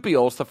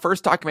marsupials. The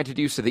first documented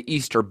use of the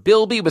Easter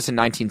Bilby was in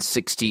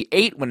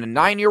 1968 when a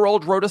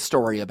 9-year-old wrote a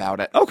story about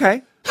it.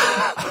 Okay.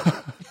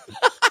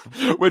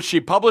 Which she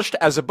published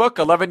as a book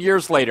 11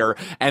 years later,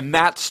 and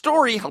that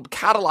story helped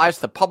catalyze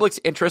the public's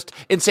interest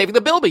in saving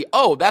the bilby.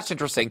 Oh, that's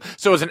interesting.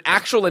 So it was an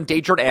actual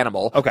endangered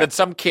animal that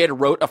some kid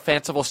wrote a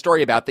fanciful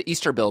story about, the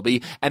Easter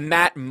bilby, and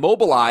that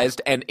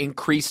mobilized and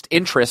increased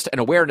interest and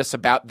awareness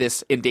about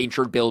this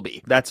endangered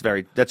bilby. That's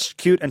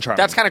cute and charming.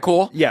 That's kind of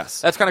cool.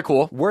 Yes. That's kind of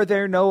cool. Were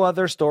there no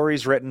other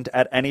stories written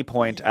at any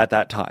point at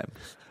that time?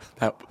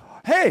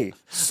 Hey,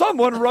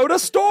 someone wrote a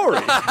story.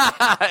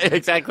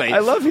 Exactly. I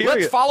love hearing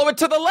Let's it. follow it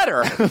to the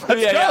letter. Let's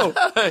go.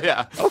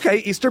 Yeah. Okay,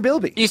 Easter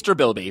Bilby. Easter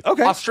Bilby.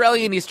 Okay.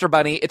 Australian Easter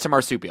Bunny. It's a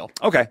marsupial.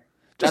 Okay.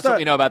 That's what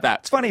we know about that.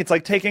 It's funny. It's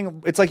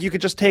like you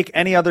could just take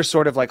any other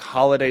sort of like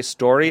holiday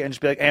story and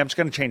just be like, hey, I'm just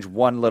going to change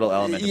one little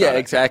element. Yeah, about it.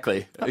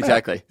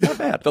 Exactly. Not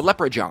bad. The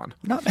leper John.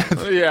 Not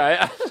bad.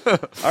 Yeah.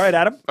 All right,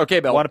 Adam.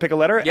 Okay, Bill. Want to pick a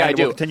letter? Yeah, and I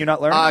do. We'll continue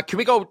not learning. Can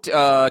we go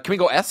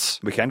S?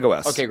 We can go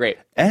S. Okay, great.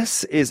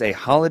 S is a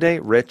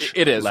holiday-rich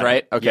It is, letter.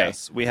 right? Okay.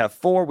 Yes. We have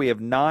 4. We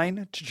have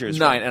 9 to choose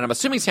from. 9, and I'm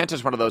assuming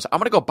Santa's one of those. I'm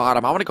going to go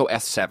bottom. I want to go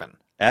S7.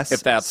 S,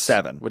 if that's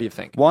 7. What do you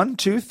think? 1,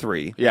 2,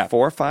 3, Yeah.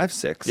 4, 5,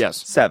 6,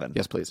 Yes. 7.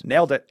 Yes, please.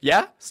 Nailed it.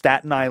 Yeah?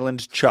 Staten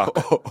Island Chuck.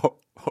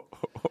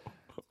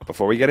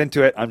 Before we get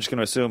into it, I'm just going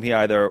to assume he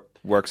either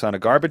works on a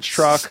garbage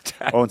truck,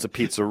 owns a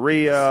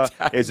pizzeria,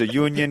 is a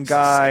union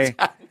guy.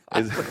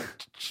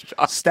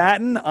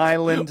 Staten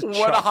Island What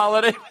Chuck. a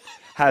holiday.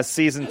 Has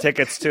season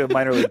tickets to a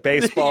minor league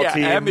baseball Yeah,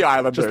 team. and the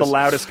Islanders. Just the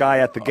loudest guy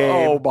at the game.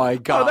 Oh, my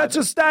God. Oh, that's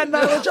just Staten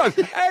Island Chuck.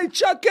 Hey,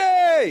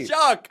 Chucky!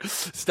 Chuck.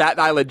 Staten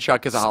Island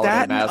Chuck is a holiday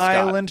Staten mascot.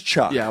 Island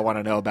Chuck. Yeah, I want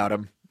to know about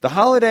him. The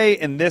holiday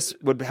in this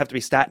would have to be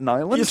Staten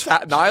Island.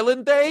 Staten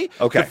Island Day?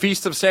 Okay. The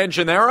Feast of San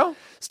Gennaro?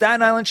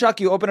 Staten Island, Chuck,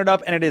 you open it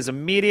up, and it is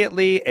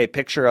immediately a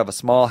picture of a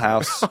small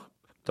house.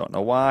 Don't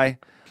know why.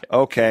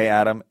 Okay,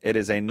 Adam. It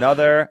is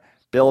another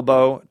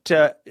Bilbo.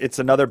 It's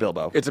another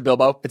Bilbo. It's a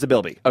Bilbo? It's a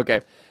Bilby.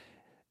 Okay.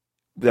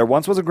 There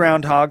once was a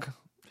groundhog.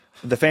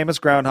 The famous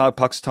groundhog,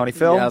 Puxatawny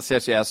Phil.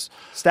 Yes.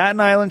 Staten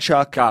Island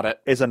Chuck. Got it.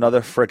 Is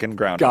another frickin'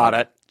 groundhog. Got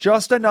it.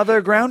 Just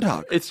another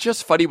groundhog. It's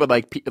just funny when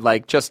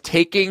like just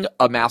taking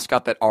a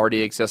mascot that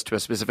already exists to a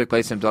specific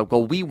place and be like,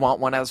 well, we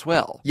want one as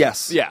well.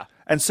 Yes. Yeah.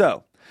 And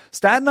so,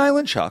 Staten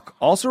Island Chuck,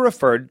 also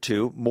referred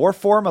to more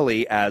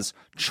formally as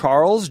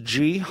Charles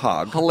G.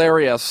 Hogg,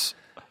 Hilarious.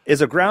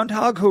 is a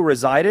groundhog who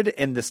resided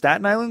in the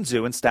Staten Island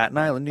Zoo in Staten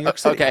Island, New York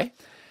City. Okay.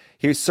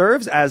 He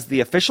serves as the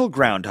official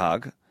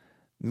groundhog.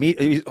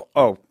 He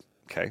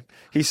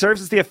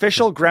serves as the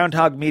official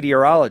groundhog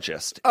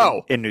meteorologist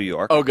in New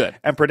York. Oh, good.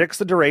 And predicts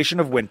the duration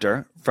of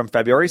winter from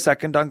February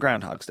 2nd on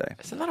Groundhog's Day.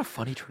 Isn't that a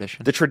funny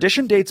tradition? The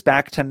tradition dates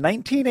back to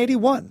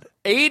 1981.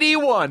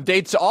 81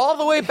 dates all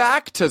the way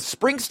back to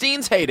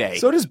Springsteen's heyday.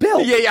 So does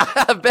Bill. Yeah.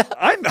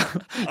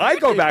 I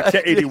go back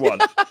to 81.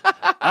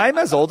 I'm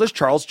as old as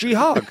Charles G.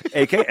 Hogg,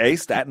 a.k.a.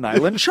 Staten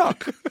Island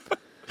Chuck.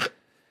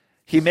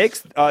 He makes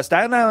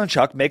Staten Island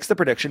Chuck makes the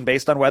prediction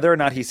based on whether or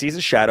not he sees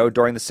a shadow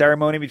during the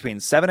ceremony between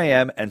 7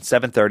 a.m. and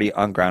 7:30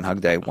 on Groundhog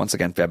Day, once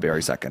again,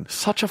 February 2nd.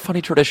 Such a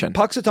funny tradition.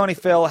 Puxatawny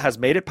Phil has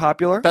made it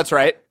popular. That's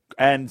right.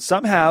 And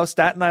somehow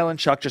Staten Island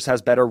Chuck just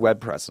has better web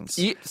presence.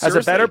 Has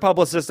a better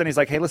publicist, and he's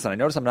like, hey, listen, I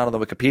notice I'm not on the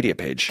Wikipedia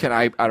page.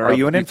 Are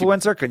you an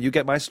influencer? Can you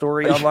get my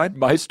story online?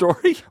 My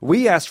story?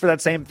 We asked for that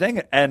same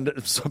thing, and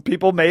some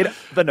people made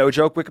the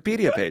no-joke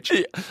Wikipedia page.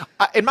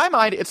 In my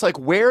mind, it's like,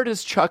 where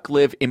does Chuck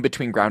live in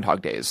between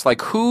Groundhog Days?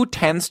 Like, who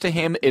tends to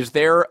him? Is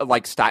there,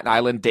 like, Staten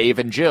Island Dave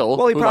and Jill?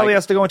 Well, he probably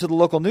has to go into the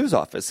local news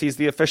office. He's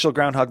the official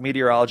groundhog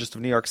meteorologist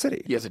of New York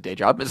City. He has a day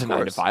job. It's a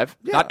 9 to 5.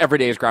 Yeah. Not every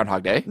day is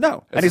Groundhog Day.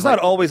 No. And he's not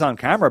always on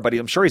camera, but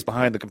I'm sure he's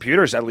behind the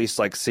computers, at least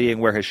like seeing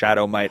where his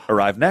shadow might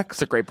arrive next.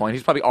 That's a great point.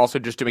 He's probably also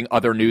just doing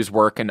other news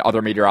work and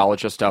other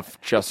meteorologist stuff,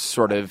 just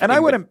sort of. And I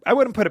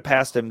wouldn't put it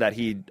past him that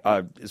he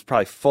is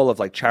probably full of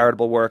like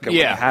charitable work, and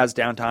when he has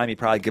downtime, he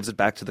probably gives it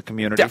back to the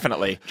community.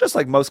 Definitely, just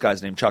like most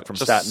guys named Chuck from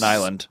Staten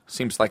Island.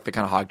 Seems like the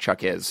kind of hog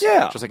Chuck is.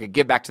 Yeah, just like a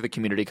give back to the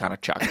community kind of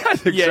Chuck. I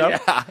think so. Yeah,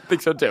 I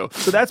think so too.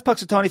 So that's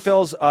Puxatawny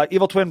Phil's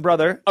evil twin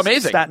brother.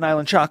 Amazing. Staten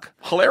Island Chuck.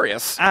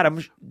 Hilarious.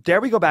 Adam,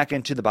 dare we go back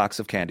into the box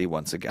of candy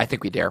once again? I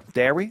think we dare.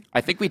 Dare we?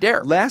 I think we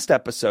dare. Last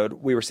episode,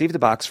 we received a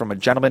box from a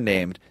gentleman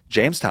named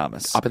James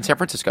Thomas. Up in San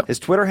Francisco. His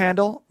Twitter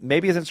handle,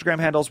 maybe his Instagram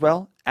handle as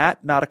well,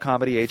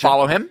 @NotAComedyAgent.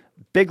 Follow him.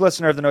 Big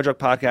listener of the No Joke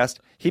Podcast.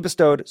 He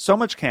bestowed so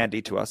much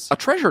candy to us. A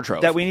treasure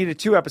trove. That we needed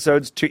 2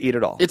 episodes to eat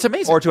it all. It's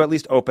amazing. Or to at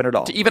least open it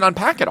all. To even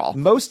unpack it all.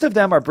 Most of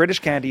them are British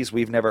candies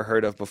we've never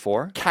heard of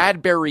before.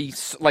 Cadbury,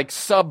 like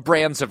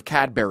sub-brands of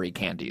Cadbury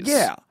candies.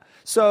 Yeah.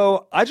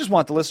 So I just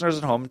want the listeners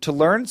at home to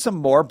learn some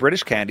more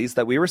British candies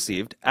that we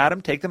received. Adam,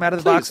 take them out of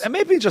the box and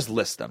maybe just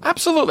list them.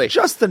 Absolutely.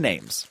 Just the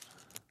names.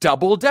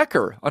 Double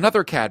Decker,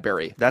 another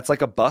Cadbury. That's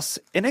like a bus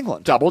in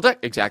England. Double Decker,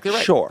 exactly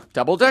right. Sure.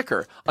 Double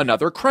Decker,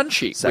 another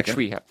Crunchy, which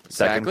we have.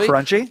 Second Exactly.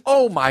 Crunchy.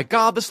 Oh my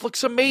God, this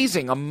looks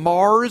amazing. A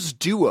Mars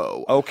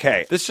Duo.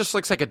 Okay. This just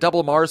looks like a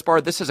double Mars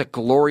bar. This is a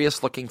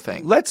glorious looking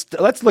thing. Let's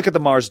look at the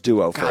Mars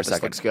Duo for a God, second.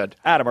 this looks good.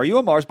 Adam, are you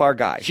a Mars bar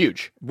guy?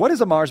 Huge. What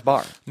is a Mars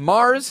bar?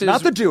 Mars is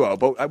Not the Duo,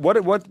 but what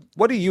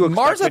do you expect?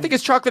 Mars. I think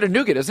is chocolate and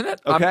nougat, isn't it?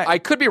 Okay. I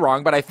could be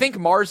wrong, but I think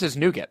Mars is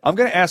nougat. I'm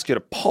going to ask you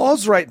to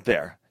pause right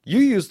there. You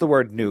use the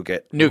word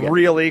nougat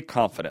really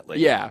confidently.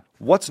 Yeah.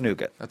 What's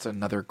nougat? That's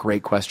another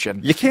great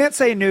question. You can't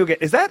say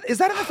nougat. Is that in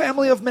the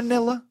family of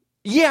Manila?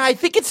 Yeah, I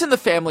think it's in the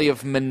family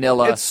of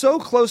Manila. It's so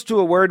close to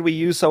a word we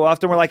use so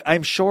often. We're like,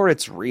 I'm sure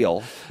it's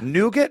real.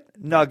 Nougat,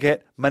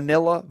 nugget,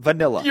 Manila,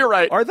 vanilla. You're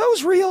right. Are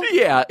those real?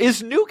 Yeah.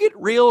 Is nougat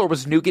real, or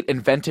was nougat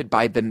invented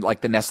by the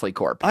Nestle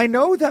Corp? I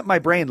know that my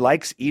brain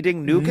likes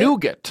eating nougat.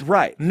 Nougat.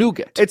 Right.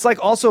 Nougat. It's like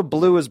also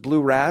blue is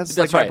blue raz.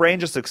 That's like right. My brain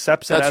just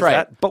accepts it as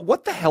that. But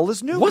what the hell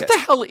is nougat? What the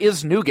hell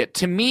is nougat?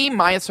 To me,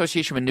 my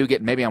association with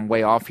nougat, maybe I'm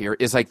way off here,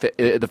 is like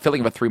the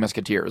filling of a Three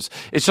Musketeers.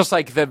 It's just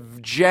like the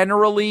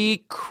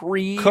generally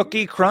cream.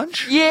 Cookie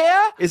crunch?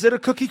 Yeah. Is it a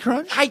cookie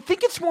crunch? I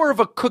think it's more of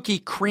a cookie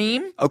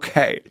cream.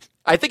 Okay.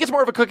 I think it's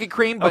more of a cookie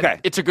cream,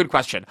 but it's a good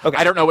question. Okay.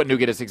 I don't know what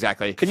nougat is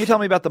exactly. Can you tell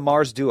me about the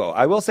Mars Duo?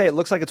 I will say it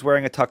looks like it's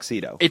wearing a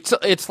tuxedo.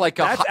 It's like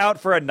a... That's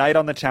out for a night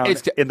on the town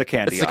in the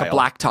candy It's like aisle. a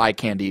black tie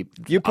candy.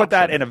 You put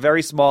that in a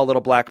very small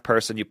little black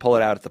purse and you pull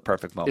it out at the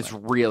perfect moment. It's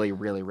really,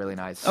 really, really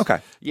nice. Okay.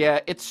 Yeah,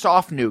 it's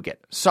soft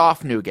nougat.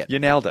 Soft nougat. You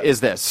nailed it.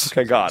 Is this.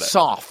 Okay, got it.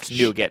 Soft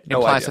nougat. No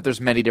implies idea. that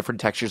there's many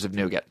different textures of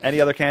nougat.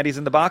 Any other candies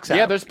in the box?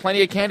 Yeah, there's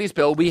plenty of candies,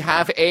 Bill. We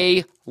have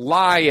a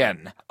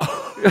lion.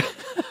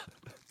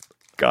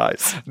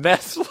 Guys.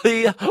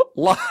 Nestle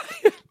Lion.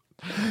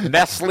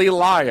 Nestle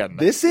Lion.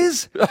 This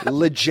is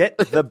legit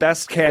the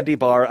best candy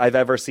bar I've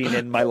ever seen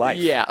in my life.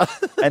 Yeah.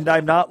 And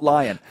I'm not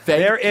lying.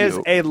 There is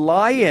a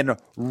lion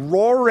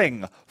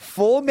roaring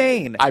full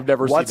mane. I've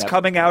never seen that. What's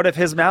coming out of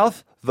his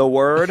mouth? The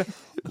word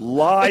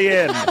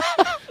lion.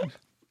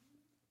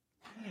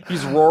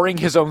 He's roaring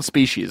his own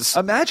species.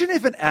 Imagine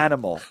if an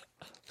animal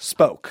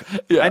spoke.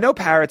 Yeah. I know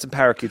parrots and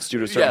parakeets do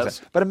to a certain Yes.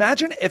 extent, but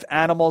imagine if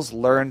animals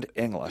learned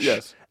English.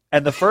 Yes.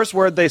 And the first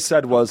word they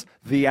said was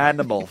the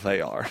animal they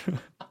are.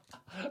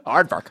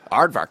 Aardvark.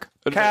 Aardvark.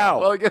 Cow.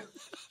 Well,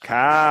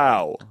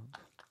 Cow.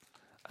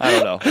 I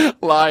don't know.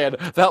 lion.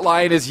 That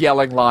lion is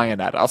yelling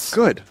lion at us.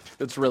 Good.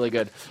 It's really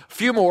good. A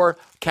few more.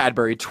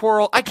 Cadbury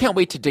Twirl. I can't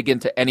wait to dig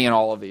into any and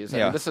all of these. I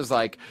Yeah. mean, this is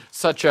like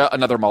such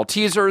another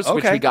Maltesers,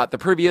 which Okay. we got the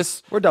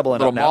previous. We're doubling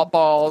little up now. malt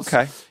balls.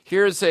 Okay.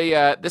 Here's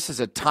this is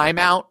a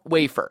timeout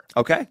wafer.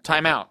 Okay.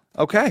 Timeout.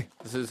 Okay.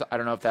 This is, I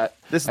don't know if that,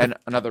 This is and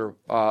another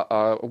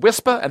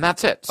Wispa, and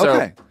that's it. So,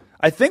 Okay.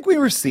 I think we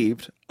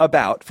received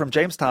about, from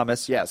James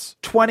Thomas, Yes.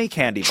 20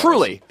 candy bars.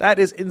 Truly. That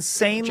is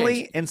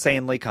insanely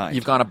kind.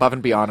 You've gone above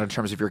and beyond in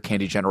terms of your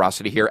candy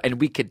generosity here, and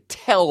we could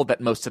tell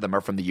that most of them are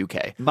from the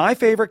UK. My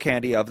favorite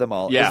candy of them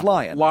all is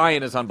Lion.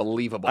 Lion is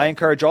unbelievable. I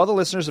encourage all the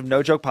listeners of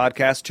No Joke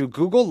Podcast to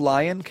Google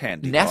Lion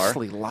candy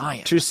Nestle bar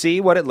Lion. to see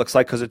what it looks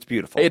like because it's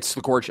beautiful. It's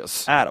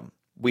gorgeous. Adam,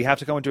 we have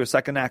to go into a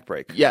second act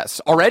break.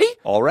 Yes. Already?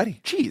 Already.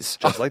 Jeez.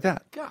 Just like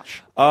that.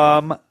 Gosh.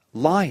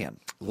 Lion.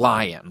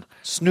 Lion.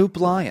 Snoop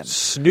Lion.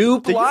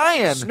 Snoop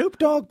Lion. Snoop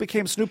Dogg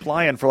became Snoop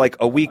Lion for like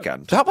a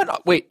weekend. That went,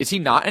 wait, is he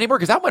not anymore?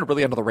 Because that went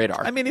really under the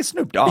radar. I mean, he's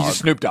Snoop Dogg. He's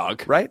Snoop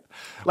Dogg. Right?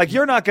 Like,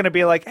 you're not going to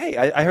be like, hey,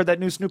 I heard that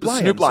new Snoop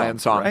Lion Snoop Lion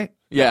song. Right?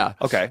 Yeah.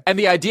 Okay. And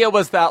the idea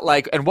was that,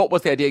 like, and what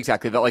was the idea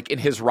exactly? That, like, in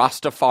his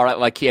Rastafari,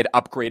 like, he had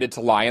upgraded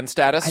to lion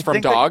status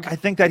from dog? I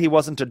think that he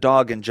wasn't a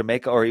dog in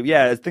Jamaica, or I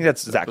think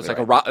that's exactly It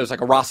right. was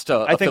like a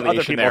Rasta I think other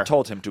affiliation people there.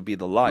 told him to be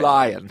the lion.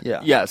 Lion.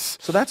 Yeah. Yes.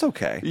 So that's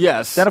okay.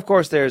 Yes. Then, of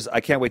course, there's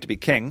I Can't Wait to Be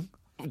King.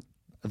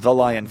 The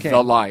Lion King.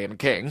 The Lion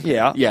King.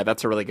 Yeah. Yeah,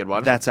 that's a really good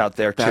one. That's out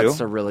there, too.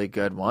 That's a really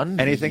good one.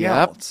 Anything Yep.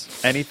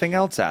 else? Anything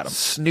else, Adam?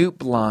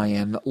 Snoop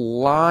Lion.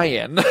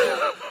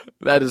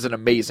 That is an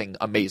amazing,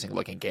 amazing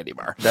looking candy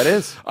bar. That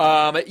is.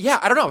 Yeah,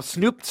 I don't know.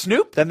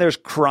 Snoop? Then there's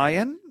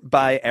Cryin'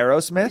 by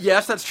Aerosmith.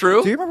 Yes, that's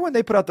true. Do you remember when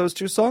they put out those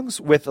two songs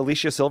with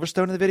Alicia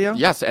Silverstone in the video?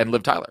 Yes, and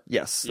Liv Tyler.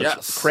 Yes.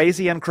 Yes.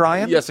 Crazy and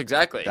Cryin'? Yes,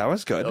 exactly. That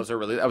was good.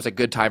 That was a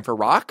good time for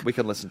rock. We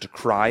can listen to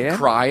Cryin'.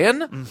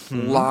 Crying,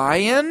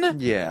 Lion.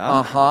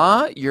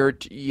 Yeah.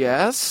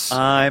 Yes.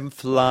 I'm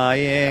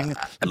flying.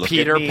 Look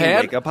Peter at me,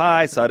 Pan. wake up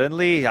high.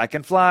 Suddenly, I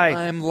can fly.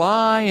 I'm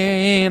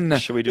lying.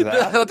 Should we do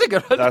that? That's a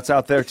good one. That's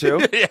out there too.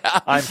 Yeah.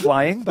 I'm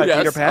Flying by Yes,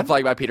 Peter Pan. I'm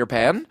Flying by Peter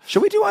Pan.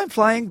 Should we do I'm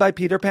Flying by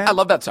Peter Pan? I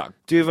love that song.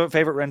 Do you have a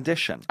favorite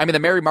rendition? I mean, the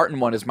Mary Martin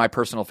one is my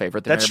personal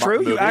favorite. The That's Mary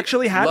Martin true? You movie.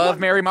 actually had Love one?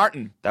 Mary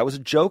Martin. That was a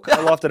joke.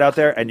 I left it out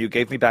there, and you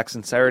gave me back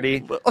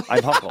sincerity.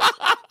 I'm humbled.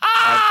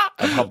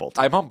 I'm humbled.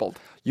 I'm humbled.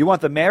 You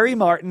want the Mary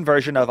Martin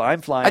version of I'm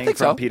I Flying think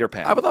from so. Peter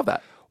Pan. I would love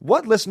that.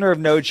 What listener of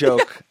No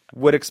Joke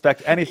would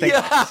expect anything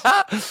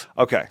else?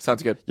 Okay.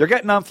 Sounds good. You're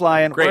getting I'm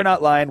Flying. Great. We're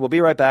not lying. We'll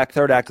be right back.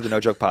 Third act of the No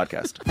Joke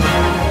podcast.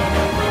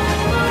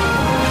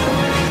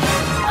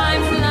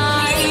 I'm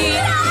flying.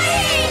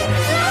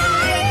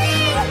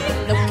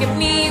 Look at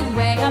me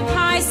way up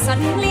high.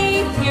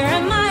 Suddenly, here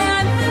am I.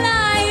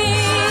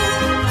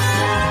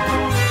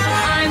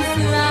 I'm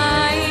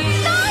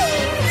flying.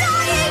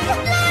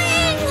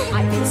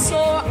 I can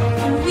soar, I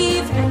can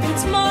weave, and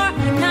it's more.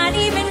 I'm not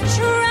even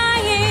trying.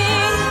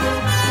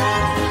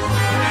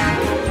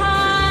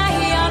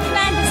 High up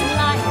and as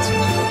light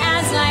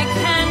as I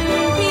can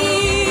be.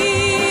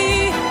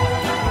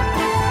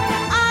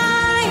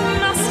 I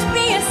must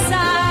be a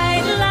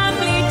sight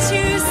lovely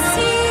to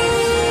see.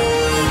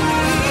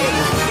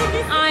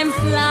 I'm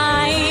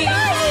flying.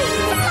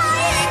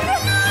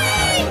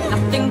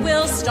 Nothing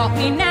will stop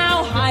me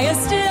now. Higher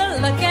still,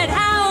 look at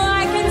how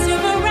I can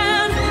zoom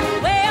around.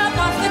 Way up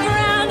off the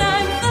ground,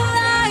 I'm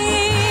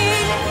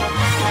flying.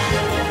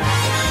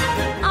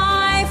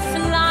 I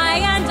fly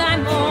and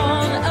I'm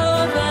all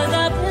over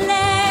the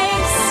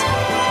place.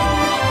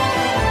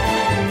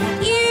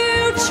 You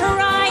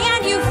try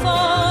and you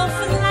fall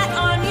flat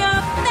on your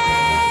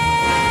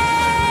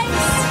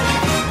face.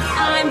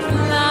 I'm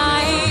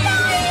flying.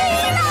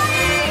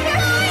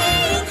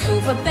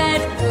 Over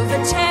bed, over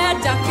chair,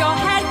 duck your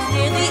head,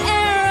 clear the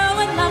air, oh,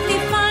 what lovely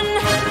fun.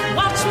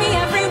 Watch me,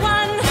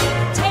 everyone.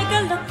 Take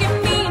a look at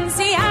me and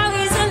see how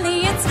easily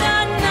it's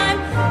done. I'm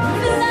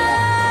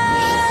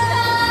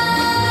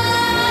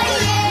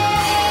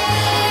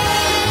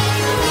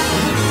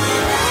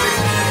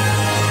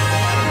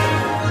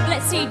flying.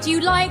 Let's see, do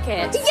you like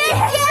it?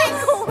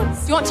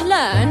 Yes! Do you want to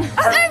learn?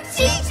 Oh,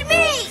 teach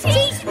me!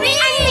 Teach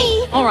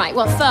me! All right,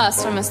 well,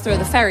 first I must throw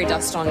the fairy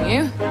dust on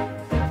you.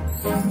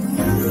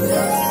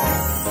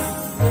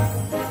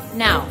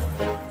 Now,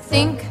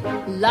 think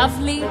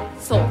lovely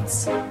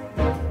thoughts.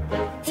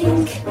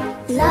 Think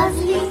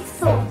lovely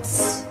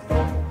thoughts.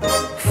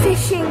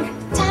 Fishing,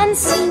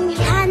 dancing,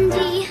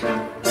 candy,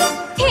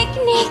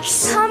 picnics,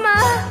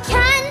 summer,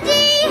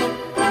 candy,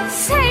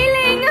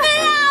 sailing,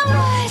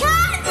 flowers,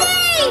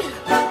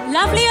 candy,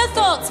 Lovelier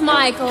thoughts,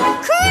 Michael.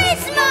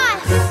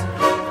 Christmas!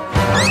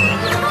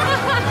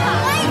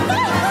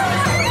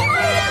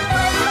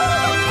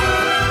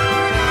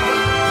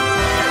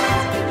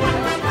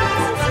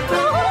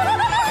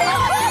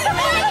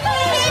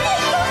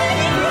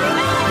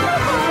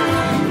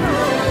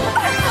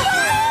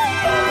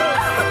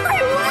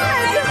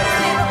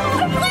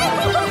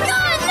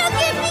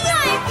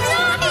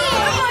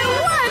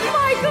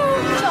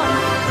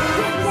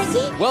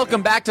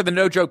 Welcome back to the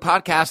No Joke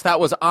Podcast. That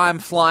was I'm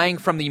Flying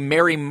from the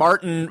Mary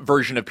Martin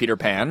version of Peter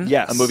Pan.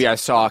 Yes. A movie I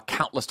saw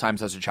countless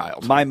times as a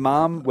child. My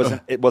mom was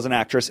an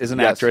actress in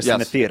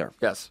the theater.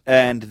 Yes.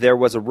 And there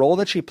was a role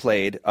that she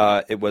played.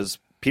 It was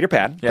Peter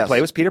Pan. Yes. The play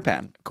was Peter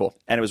Pan. Cool.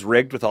 And it was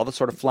rigged with all the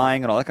sort of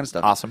flying and all that kind of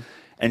stuff. Awesome.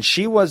 And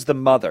she was the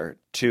mother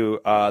to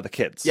the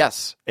kids.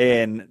 Yes.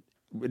 In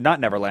not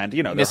Neverland,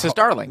 you know. Mrs.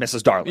 Darling.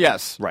 Mrs. Darling.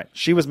 Yes. Right.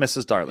 She was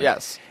Mrs. Darling.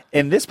 Yes.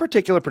 In this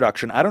particular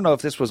production, I don't know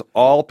if this was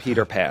all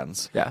Peter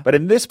Pans, Yeah. but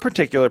in this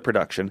particular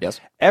production,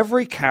 Yes.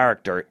 every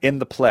character in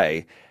the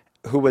play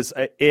who was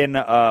in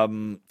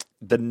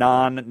the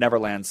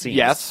non-Neverland scenes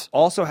Yes.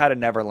 also had a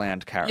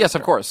Neverland character. Yes,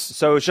 of course.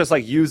 So it's just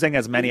like using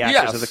as many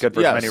actors Yes, as it could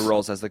for yes. as many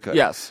roles as they could.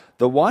 Yes.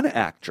 The one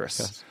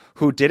actress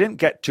who didn't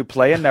get to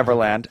play in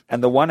Neverland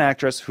and the one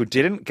actress who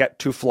didn't get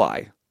to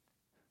fly,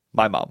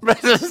 my mom.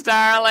 Mrs.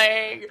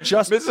 Darling.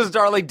 Mrs.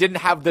 Darling didn't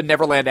have the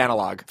Neverland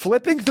analog.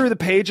 Flipping through the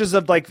pages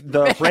of like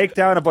the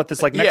breakdown of what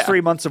this like next Yeah.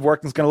 3 months of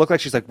work is going to look like,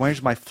 she's like,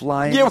 "Where's my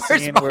flying Yeah,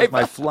 where's scene? my Where's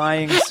my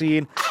flying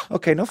scene?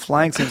 Okay, no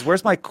flying scenes.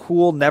 Where's my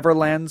cool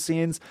Neverland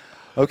scenes?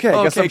 Okay,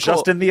 I guess I'm cool.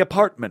 just in the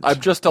apartment.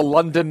 I'm just a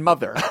London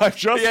mother. I'm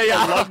just a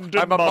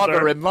London I'm a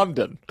mother in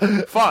London.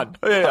 Fun.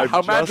 Yeah, I'm how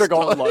just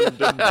magical. a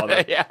London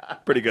mother. Yeah.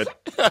 Pretty good.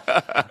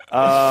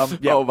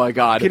 Oh my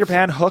God. Peter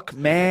Pan, Hook.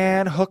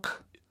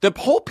 The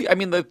whole,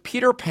 the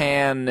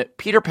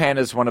Peter Pan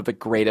is one of the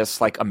greatest,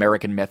 like,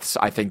 American myths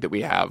I think that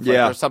we have. Like,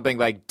 Yeah. There's something,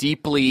 like,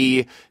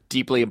 deeply,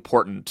 deeply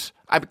important.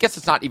 I guess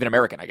it's not even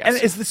American, I guess.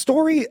 And is the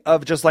story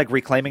of just like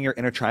reclaiming your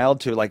inner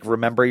child to like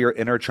remember your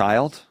inner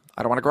child?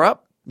 I don't want to grow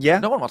up. Yeah.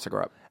 No one wants to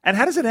grow up. And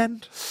how does it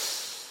end?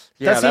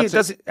 Yeah,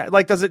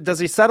 Does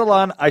he settle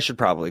on, I should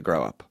probably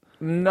grow up?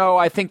 No,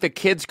 I think the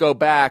kids go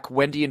back.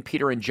 Wendy and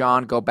Peter and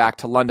John go back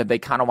to London. They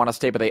kind of want to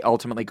stay, but they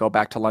ultimately go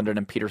back to London,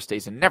 and Peter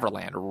stays in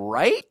Neverland,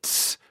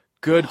 right?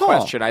 Good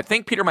question. I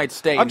think Peter might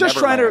stay. I'm just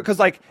Neverland. trying to, because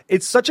like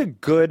it's such a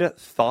good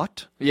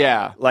thought.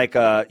 Yeah. Like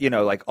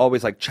like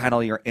always like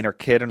channel your inner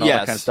kid and all that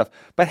Yes. kind of stuff.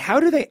 But how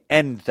do they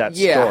end that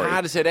Yeah, story? how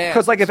does it end?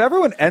 Because like if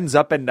everyone ends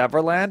up in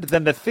Neverland,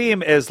 then the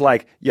theme is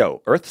like,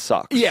 yo, Earth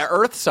sucks. Yeah,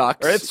 Earth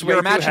sucks. Earth's way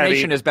Your too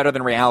imagination heavy. is better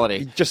than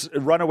reality. Just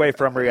run away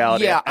from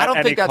reality. Yeah, I at don't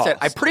any think that's it.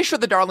 cost. I'm pretty sure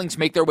the Darlings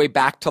make their way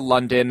back to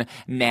London.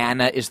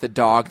 Nana is the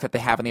dog that they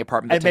have in the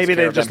apartment. That And maybe takes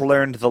care they've of just them.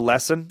 learned the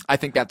lesson. I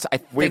think that's.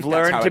 We've that's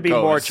learned how to it be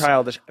goes. more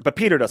childish. But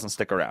Peter doesn't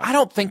stick around. I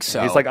don't think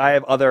so. He's like, I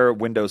have other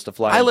windows to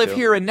fly I live into.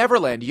 here in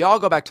Neverland. Y'all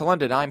go back to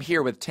London. I'm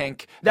here with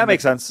Tink. That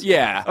makes sense.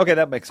 Yeah. Okay,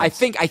 that makes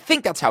sense. I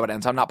think that's how it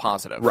ends. I'm not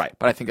positive. Right.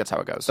 But I think that's how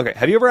it goes. Okay,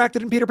 have you ever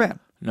acted in Peter Pan?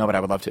 No, but I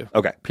would love to.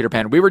 Okay. Peter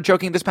Pan. We were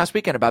joking this past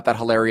weekend about that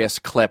hilarious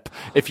clip.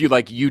 If you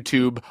like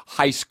YouTube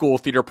high school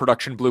theater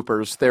production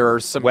bloopers, there are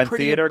some When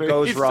pretty theater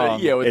goes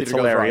wrong, yeah, when it's theater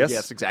goes wrong. hilarious.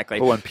 Yes, exactly.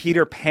 But when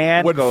Peter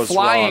Pan when goes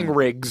flying wrong,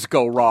 rigs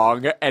go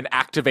wrong and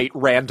activate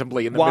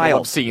randomly in the middle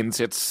Wild. of scenes,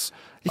 it's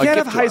you can't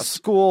have high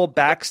school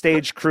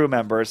backstage crew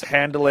members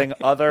handling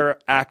other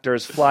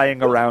actors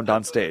flying around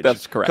on stage.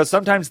 That's correct. Because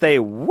sometimes they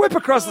whip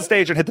across the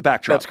stage and hit the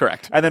backdrop. That's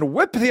correct. And then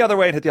whip the other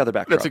way and hit the other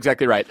backdrop. That's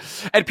exactly right.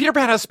 And Peter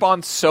Pan has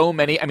spawned so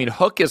many. I mean,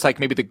 Hook is like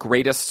maybe the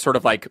greatest sort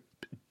of like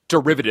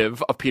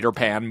derivative of Peter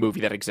Pan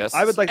movie that exists.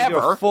 I would like to do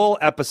a full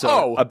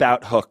episode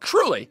about Hook.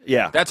 Truly.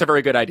 Yeah. That's a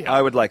very good idea.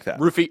 I would like that.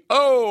 Rufy.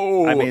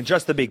 Oh. I mean,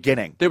 just the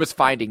beginning. There was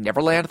Finding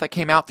Neverland that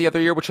came out the other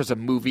year, which was a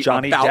movie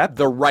Johnny about Depp?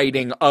 the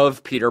writing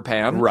of Peter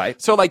Pan.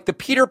 Right. So, like, the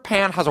Peter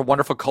Pan has a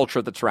wonderful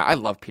culture that's around. I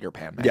love Peter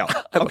Pan, man. Yeah.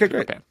 I love Okay, Peter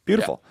great. Pan.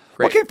 Beautiful. Yeah,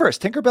 great. What came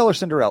first, Tinkerbell or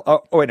Cinderella?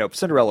 Oh, wait, no.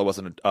 Cinderella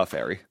wasn't a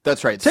fairy.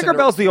 That's right.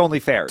 Tinkerbell's the only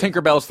fairy.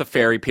 Tinkerbell's the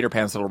fairy, Peter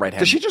Pan's little right hand.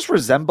 Does she just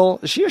resemble?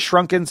 Is she a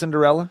shrunken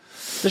Cinderella?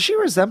 Does she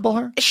resemble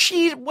her?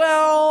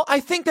 Well,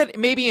 I think that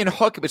maybe in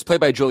Hook it was played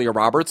by Julia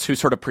Roberts, who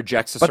sort of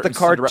projects a But the certain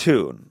Cinderella.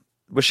 cartoon,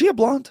 was she a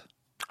blonde?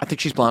 I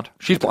think she's blonde.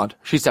 She's blonde.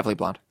 She's definitely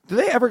blonde. Do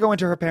they ever go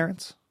into her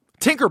parents?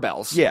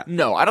 Tinkerbell's? Yeah.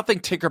 No, I don't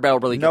think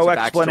Tinkerbell really No gets a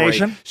backstory.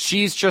 explanation?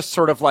 She's just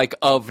sort of like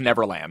of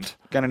Neverland.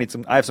 Gonna need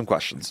some. I have some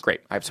questions.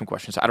 Great. I have some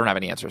questions. I don't have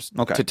any answers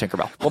Okay. to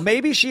Tinkerbell. Well,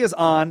 maybe she is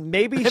on.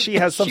 Maybe she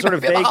has some She sort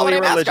of might be the vaguely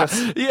holiday religious.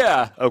 mascot.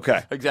 Yeah.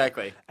 Okay.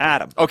 Exactly.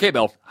 Adam. Okay,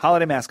 Bill.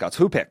 Holiday mascots.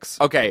 Who picks?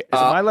 Okay. Is it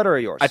my letter or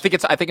yours? I think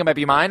it might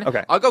be mine.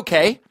 Okay. I'll go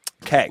K.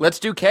 K. Let's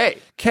do K.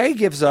 K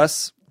gives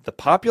us the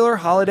popular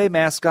holiday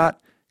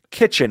mascot,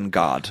 Kitchen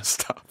God.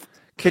 Stop.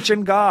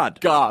 Kitchen God.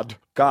 God.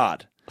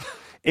 God.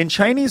 In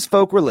Chinese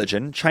folk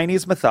religion,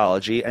 Chinese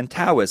mythology, and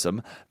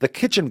Taoism, the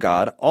kitchen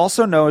god,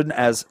 also known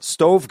as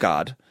stove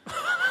god,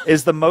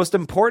 is the most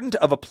important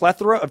of a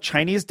plethora of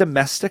Chinese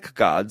domestic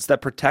gods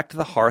that protect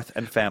the hearth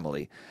and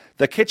family.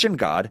 The kitchen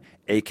god,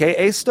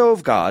 aka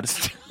stove god,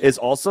 is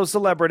also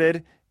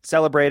celebrated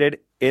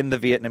in the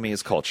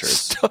Vietnamese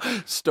cultures.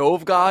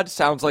 Stove God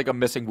sounds like a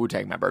missing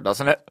Wu-Tang member,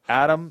 doesn't it?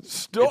 Adam,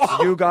 it's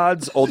you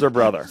God's older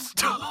brother.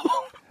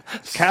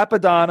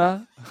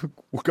 Capadonna,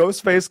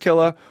 Ghostface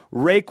Killer,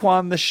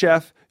 Raekwon the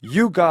Chef,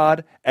 You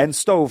God, and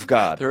Stove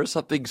God. There is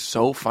something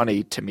so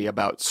funny to me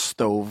about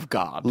Stove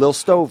God. Lil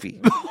Stovey.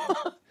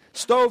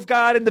 Stove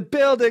God in the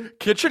building.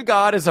 Kitchen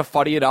God is a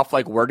funny enough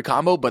like word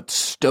combo, but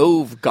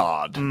Stove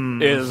God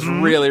is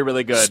really,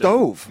 really good.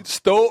 Stove.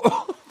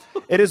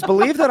 It is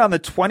believed that on the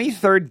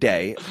 23rd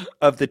day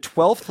of the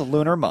 12th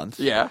lunar month,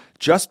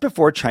 just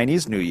before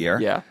Chinese New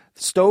Year,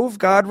 Stove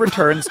God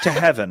returns to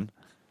heaven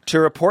to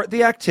report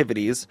the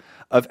activities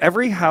of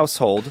every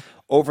household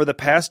over the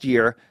past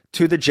year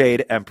to the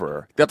Jade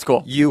Emperor. That's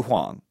cool. Yu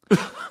Huang.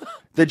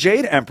 The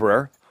Jade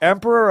Emperor,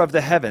 Emperor of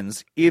the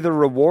Heavens, either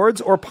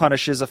rewards or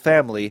punishes a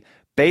family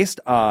based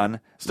on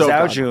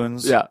Zhao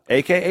Jun's,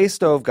 a.k.a.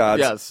 Stove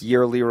God's,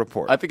 yearly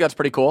report. I think that's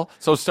pretty cool.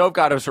 So Stove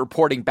God is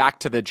reporting back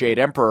to the Jade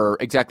Emperor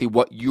exactly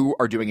what you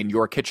are doing in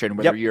your kitchen,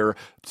 whether you're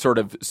sort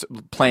of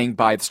playing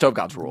by the Stove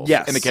God's rules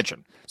in the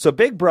kitchen. So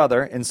Big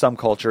Brother, in some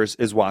cultures,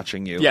 is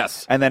watching you.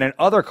 Yes. And then in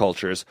other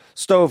cultures,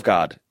 Stove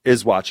God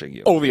is watching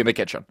you. Only in the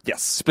kitchen.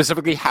 Yes.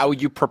 Specifically how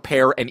you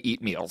prepare and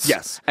eat meals.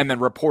 Yes. And then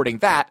reporting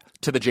that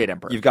to the Jade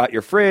Emperor. You've got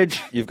your fridge,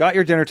 you've got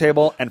your dinner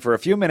table, and for a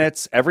few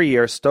minutes every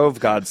year, Stove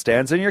God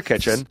stands in your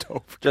kitchen,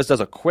 just does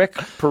a quick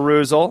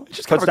perusal,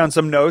 just puts down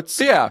some notes,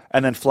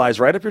 and then flies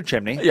right up your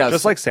chimney,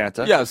 just like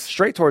Santa,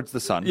 straight towards the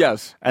sun,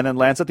 and then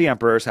lands at the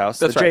Emperor's house,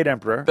 Jade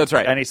Emperor. That's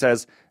right. And he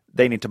says,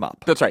 they need to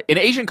mop. That's right. In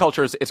Asian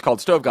cultures, it's called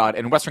Stove God.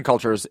 In Western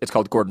cultures, it's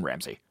called Gordon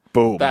Ramsay.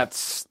 Boom.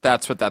 That's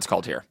what that's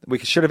called here. We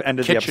should have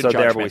ended the Kitchen episode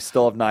there, judgment. but we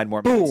still have 9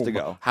 more minutes to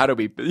go. How do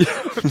we...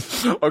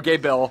 Okay,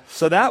 Bill.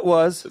 So that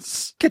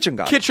was Kitchen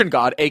God. Kitchen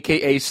God,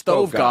 a.k.a.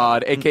 Stove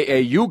God, a.k.a.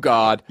 You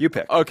God. You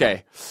pick.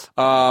 Okay.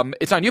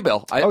 It's on you,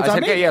 Bill. I on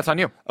said, me? yeah, it's on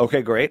you.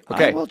 Okay, great.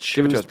 Okay. I will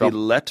Give it to choose us, Bill. the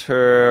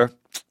letter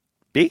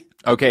B.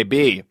 Okay,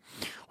 B.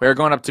 We're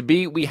going up to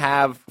B. We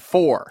have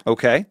 4.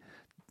 Okay.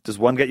 Does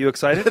one get you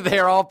excited?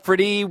 They're all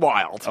pretty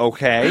wild.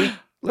 Okay.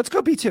 Let's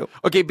go B2.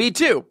 Okay,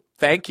 B2.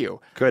 Thank you.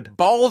 Good.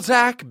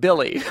 Balzac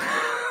Billy.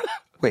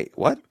 Wait,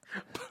 what?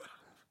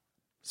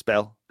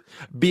 Spell.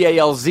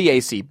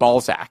 Balzac.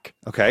 Balzac.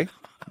 Okay.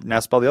 Now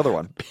spell the other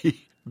one.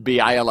 Billy.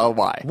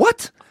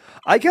 What?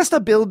 I guessed a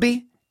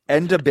Bilby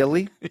and a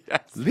Billy. Yes.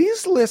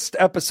 These list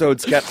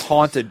episodes get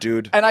haunted,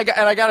 dude. And I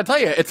got to tell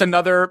you, it's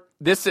another.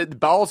 This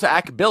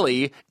Balzac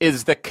Billy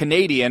is the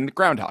Canadian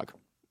groundhog.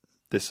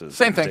 This is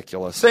Same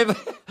ridiculous. Thing.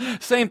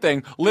 Same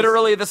thing.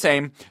 Literally the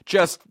same.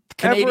 Just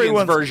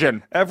Canadian's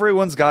version.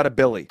 Everyone's got a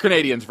Billy.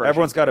 Canadian's version.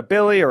 Everyone's got a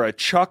Billy or a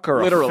Chuck or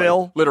a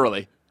Phil.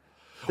 Literally.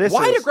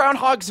 Why do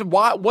groundhogs?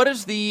 What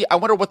is the? I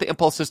wonder what the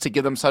impulse is to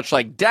give them such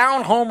like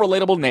down home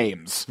relatable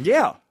names.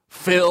 Yeah.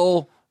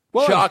 Phil,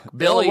 Chuck,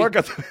 Billy.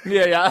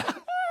 Yeah.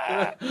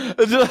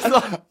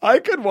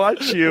 I could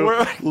watch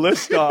you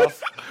list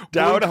off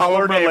down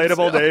home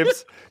relatable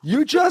names.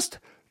 You just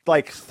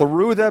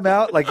threw them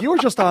out like you were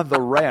just on the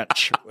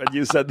ranch when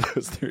you said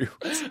those 3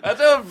 words. That's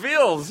how it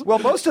feels. Well,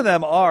 most of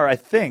them are, I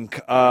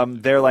think,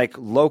 they're like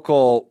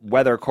local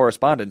weather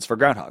correspondents for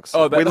groundhogs.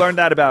 Oh, we learned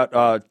that about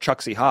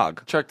Chucksy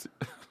Hogg,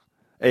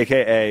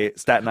 a.k.a.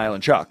 Staten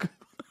Island Chuck.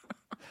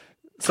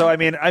 So, I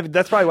mean,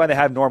 that's probably why they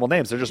have normal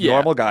names. They're just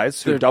normal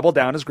guys who double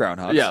down as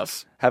groundhogs.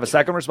 Yes. Have a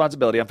second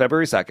responsibility on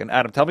February 2nd.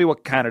 Adam, tell me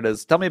what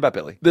Canada's... Tell me about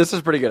Billy. This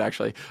is pretty good,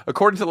 actually.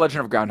 According to the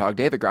legend of Groundhog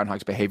Day, the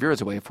groundhog's behavior is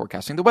a way of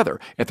forecasting the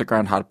weather. If the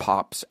groundhog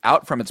pops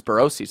out from its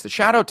burrow, sees the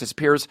shadow,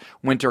 disappears,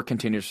 winter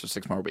continues for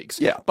 6 more weeks.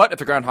 Yeah. But if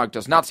the groundhog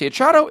does not see its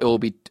shadow,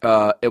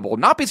 it will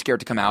not be scared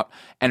to come out,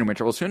 and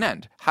winter will soon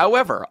end.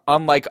 However,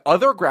 unlike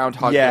other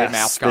Groundhog Day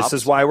mascots...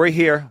 this is why we're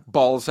here.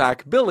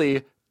 Balzac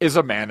Billy is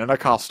a man in a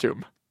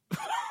costume.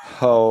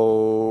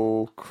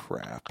 Oh,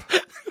 crap.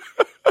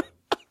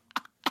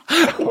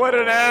 What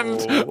an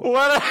end.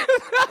 What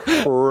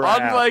a...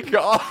 Unlike...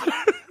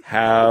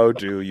 How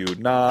do you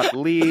not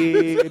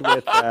lead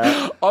with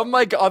that?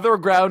 Unlike other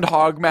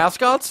groundhog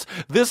mascots,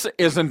 this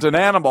isn't an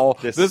animal.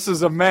 This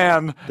is a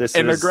man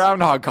in a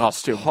groundhog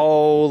costume.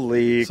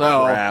 Holy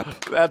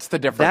crap. That's the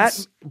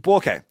difference.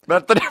 Okay.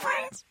 That's the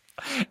difference.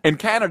 In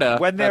Canada,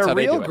 when they're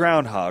real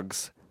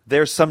groundhogs...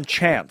 There's some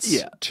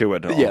chance to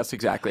it all. Yes,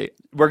 exactly.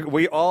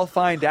 We all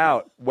find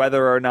out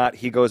whether or not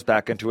he goes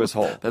back into his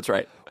hole. That's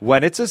right.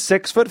 When it's a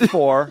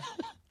 6'4"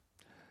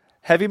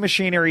 heavy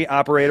machinery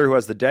operator who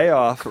has the day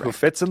off, who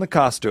fits in the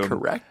costume.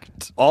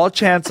 Correct. All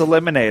chance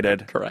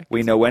eliminated. Correct.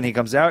 We know when he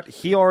comes out.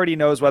 He already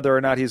knows whether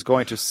or not he's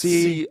going to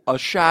see a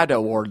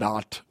shadow or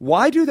not.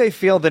 Why do they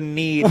feel the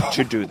need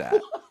to do that?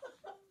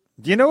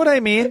 Do you know what I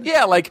mean?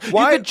 Yeah, why?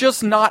 You could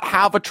just not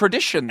have a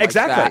tradition like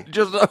that.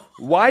 Just,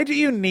 why do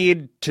you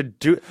need to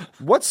do...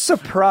 What's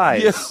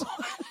surprise?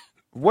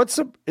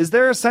 Is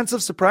there a sense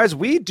of surprise?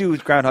 We do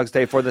Groundhog's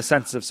Day for the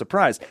sense of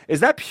surprise. Is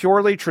that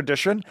purely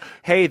tradition?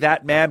 Hey,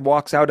 that man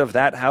walks out of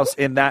that house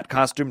in that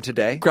costume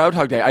today?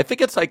 Groundhog Day. I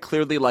think it's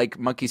clearly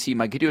monkey see,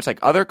 monkey do. It's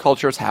other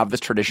cultures have this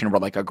tradition where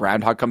a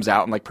groundhog comes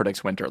out and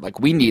predicts winter.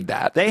 We need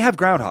that. They have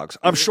groundhogs.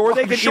 I'm sure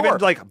they could even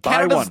buy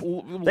Canada's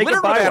one. They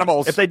could buy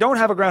animals. One. If they don't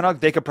have a groundhog,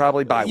 they could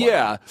probably buy one.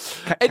 Yeah.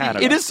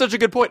 It is such a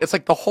good point. It's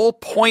the whole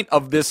point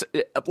of this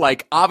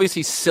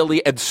obviously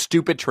silly and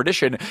stupid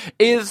tradition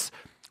is...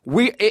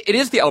 It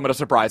is the element of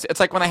surprise. It's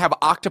when they have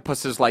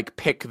octopuses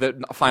pick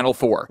the final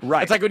 4.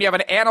 Right. It's when you have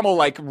an animal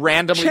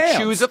randomly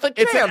choose.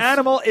 It's an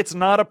animal. It's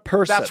not a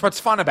person. That's what's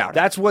fun about it.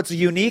 That's what's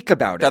unique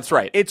about it. That's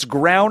right. It's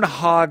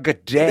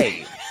Groundhog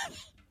Day.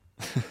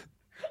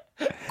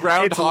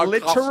 Groundhog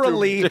It's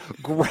literally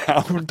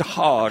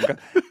Groundhog,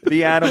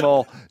 the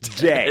animal,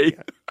 day.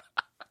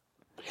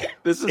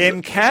 This is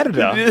In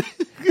Canada,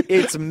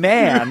 it's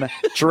man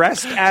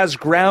dressed as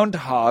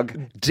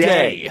Groundhog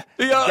Day.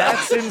 Yeah.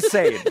 That's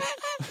insane.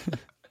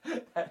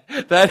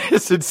 That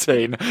is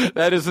insane.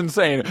 That is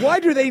insane. Why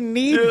do they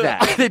need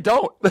that? They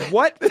don't.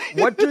 What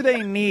do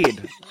they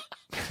need?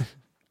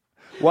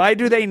 Why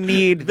do they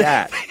need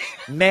that?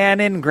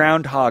 Man in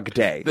Groundhog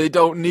Day. They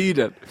don't need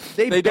it.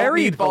 They don't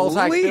buried need the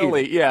Balzac lead.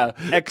 Billy. Yeah.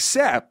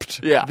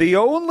 Except Yeah. the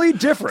only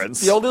difference.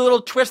 The only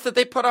little twist that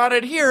they put on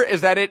it here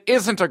is that it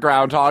isn't a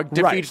groundhog.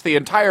 Defeats Right. the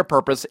entire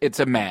purpose. It's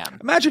a man.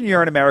 Imagine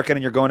you're an American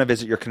and you're going to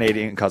visit your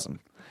Canadian cousin.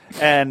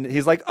 And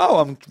he's like, oh,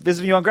 I'm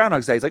visiting you on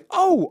Groundhog's Day. He's like,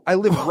 oh, I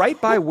live right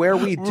by where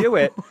we do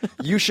it.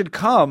 You should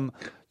come.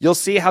 You'll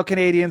see how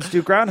Canadians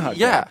do Groundhog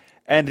Yeah. Day.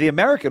 And the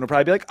American would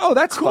probably be like, oh,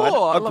 that's Cool. I fun. A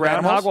love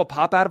groundhog animals. will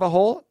pop out of a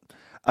hole.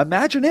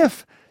 Imagine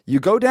if you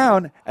go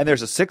down and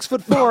there's a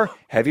 6'4"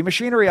 heavy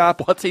machinery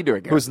op. What's he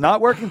doing here? Who's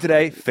not working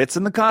today, fits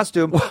in the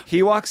costume.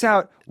 He walks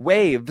out,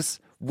 waves.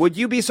 Would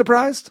you be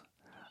surprised?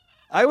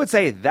 I would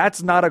say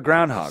that's not a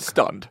groundhog.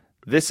 Stunned.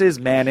 This is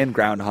man in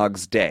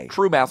Groundhog's Day.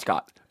 True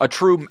mascot. A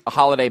true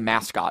holiday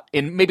mascot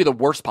in maybe the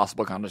worst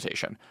possible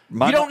connotation.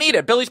 You don't need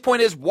it. Billy's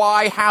point is,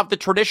 why have the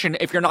tradition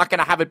if you're not going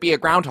to have it be a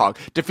groundhog?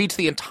 Defeats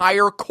the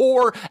entire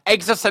core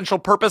existential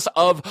purpose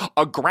of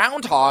a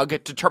groundhog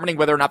determining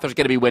whether or not there's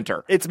going to be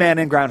winter. It's man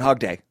in Groundhog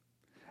Day.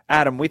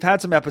 Adam, we've had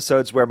some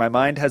episodes where my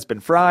mind has been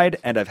fried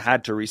and I've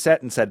had to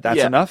reset and said, that's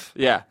Yeah. enough?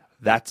 Yeah.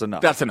 That's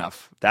enough. That's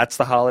enough. That's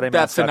the holiday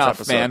That's mascots enough,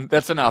 episode. man.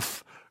 That's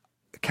enough.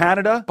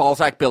 Canada,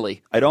 Balzac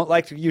Billy. I don't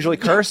like to usually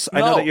curse. I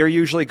know No. that you're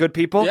usually good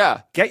people.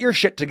 Yeah. Get your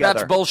shit together.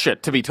 That's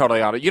bullshit, to be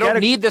totally honest. You don't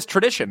need this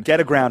tradition. Get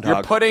a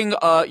groundhog.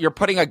 You're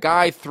putting a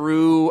guy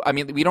through. I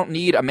mean, we don't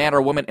need a man or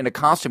a woman in a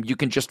costume. You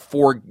can just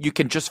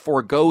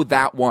forego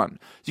that one.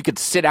 You could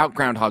sit out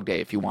Groundhog Day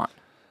if you want.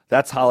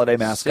 That's holiday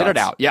mascots. Sit it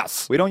out.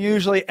 Yes. We don't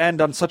usually end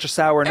on such a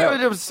sour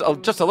note. It was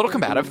just a little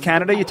combative.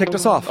 Canada, you ticked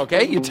us off.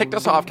 Okay, you ticked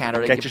us off,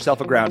 Canada. Get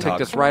yourself a groundhog.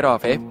 Ticked us right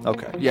off, eh?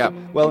 Okay. Yeah.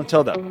 Well,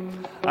 until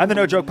then, I'm the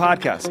No Joke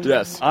Podcast.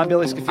 Yes. I'm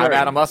Billy Scafuri. I'm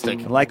Adam Lustig.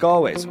 And like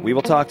always, we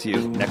will talk to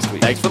you next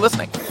week. Thanks for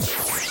listening.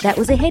 That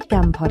was a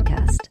HeadGum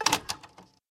podcast.